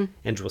Larson.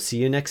 And we'll see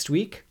you next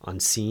week on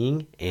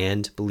Seeing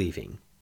and Believing.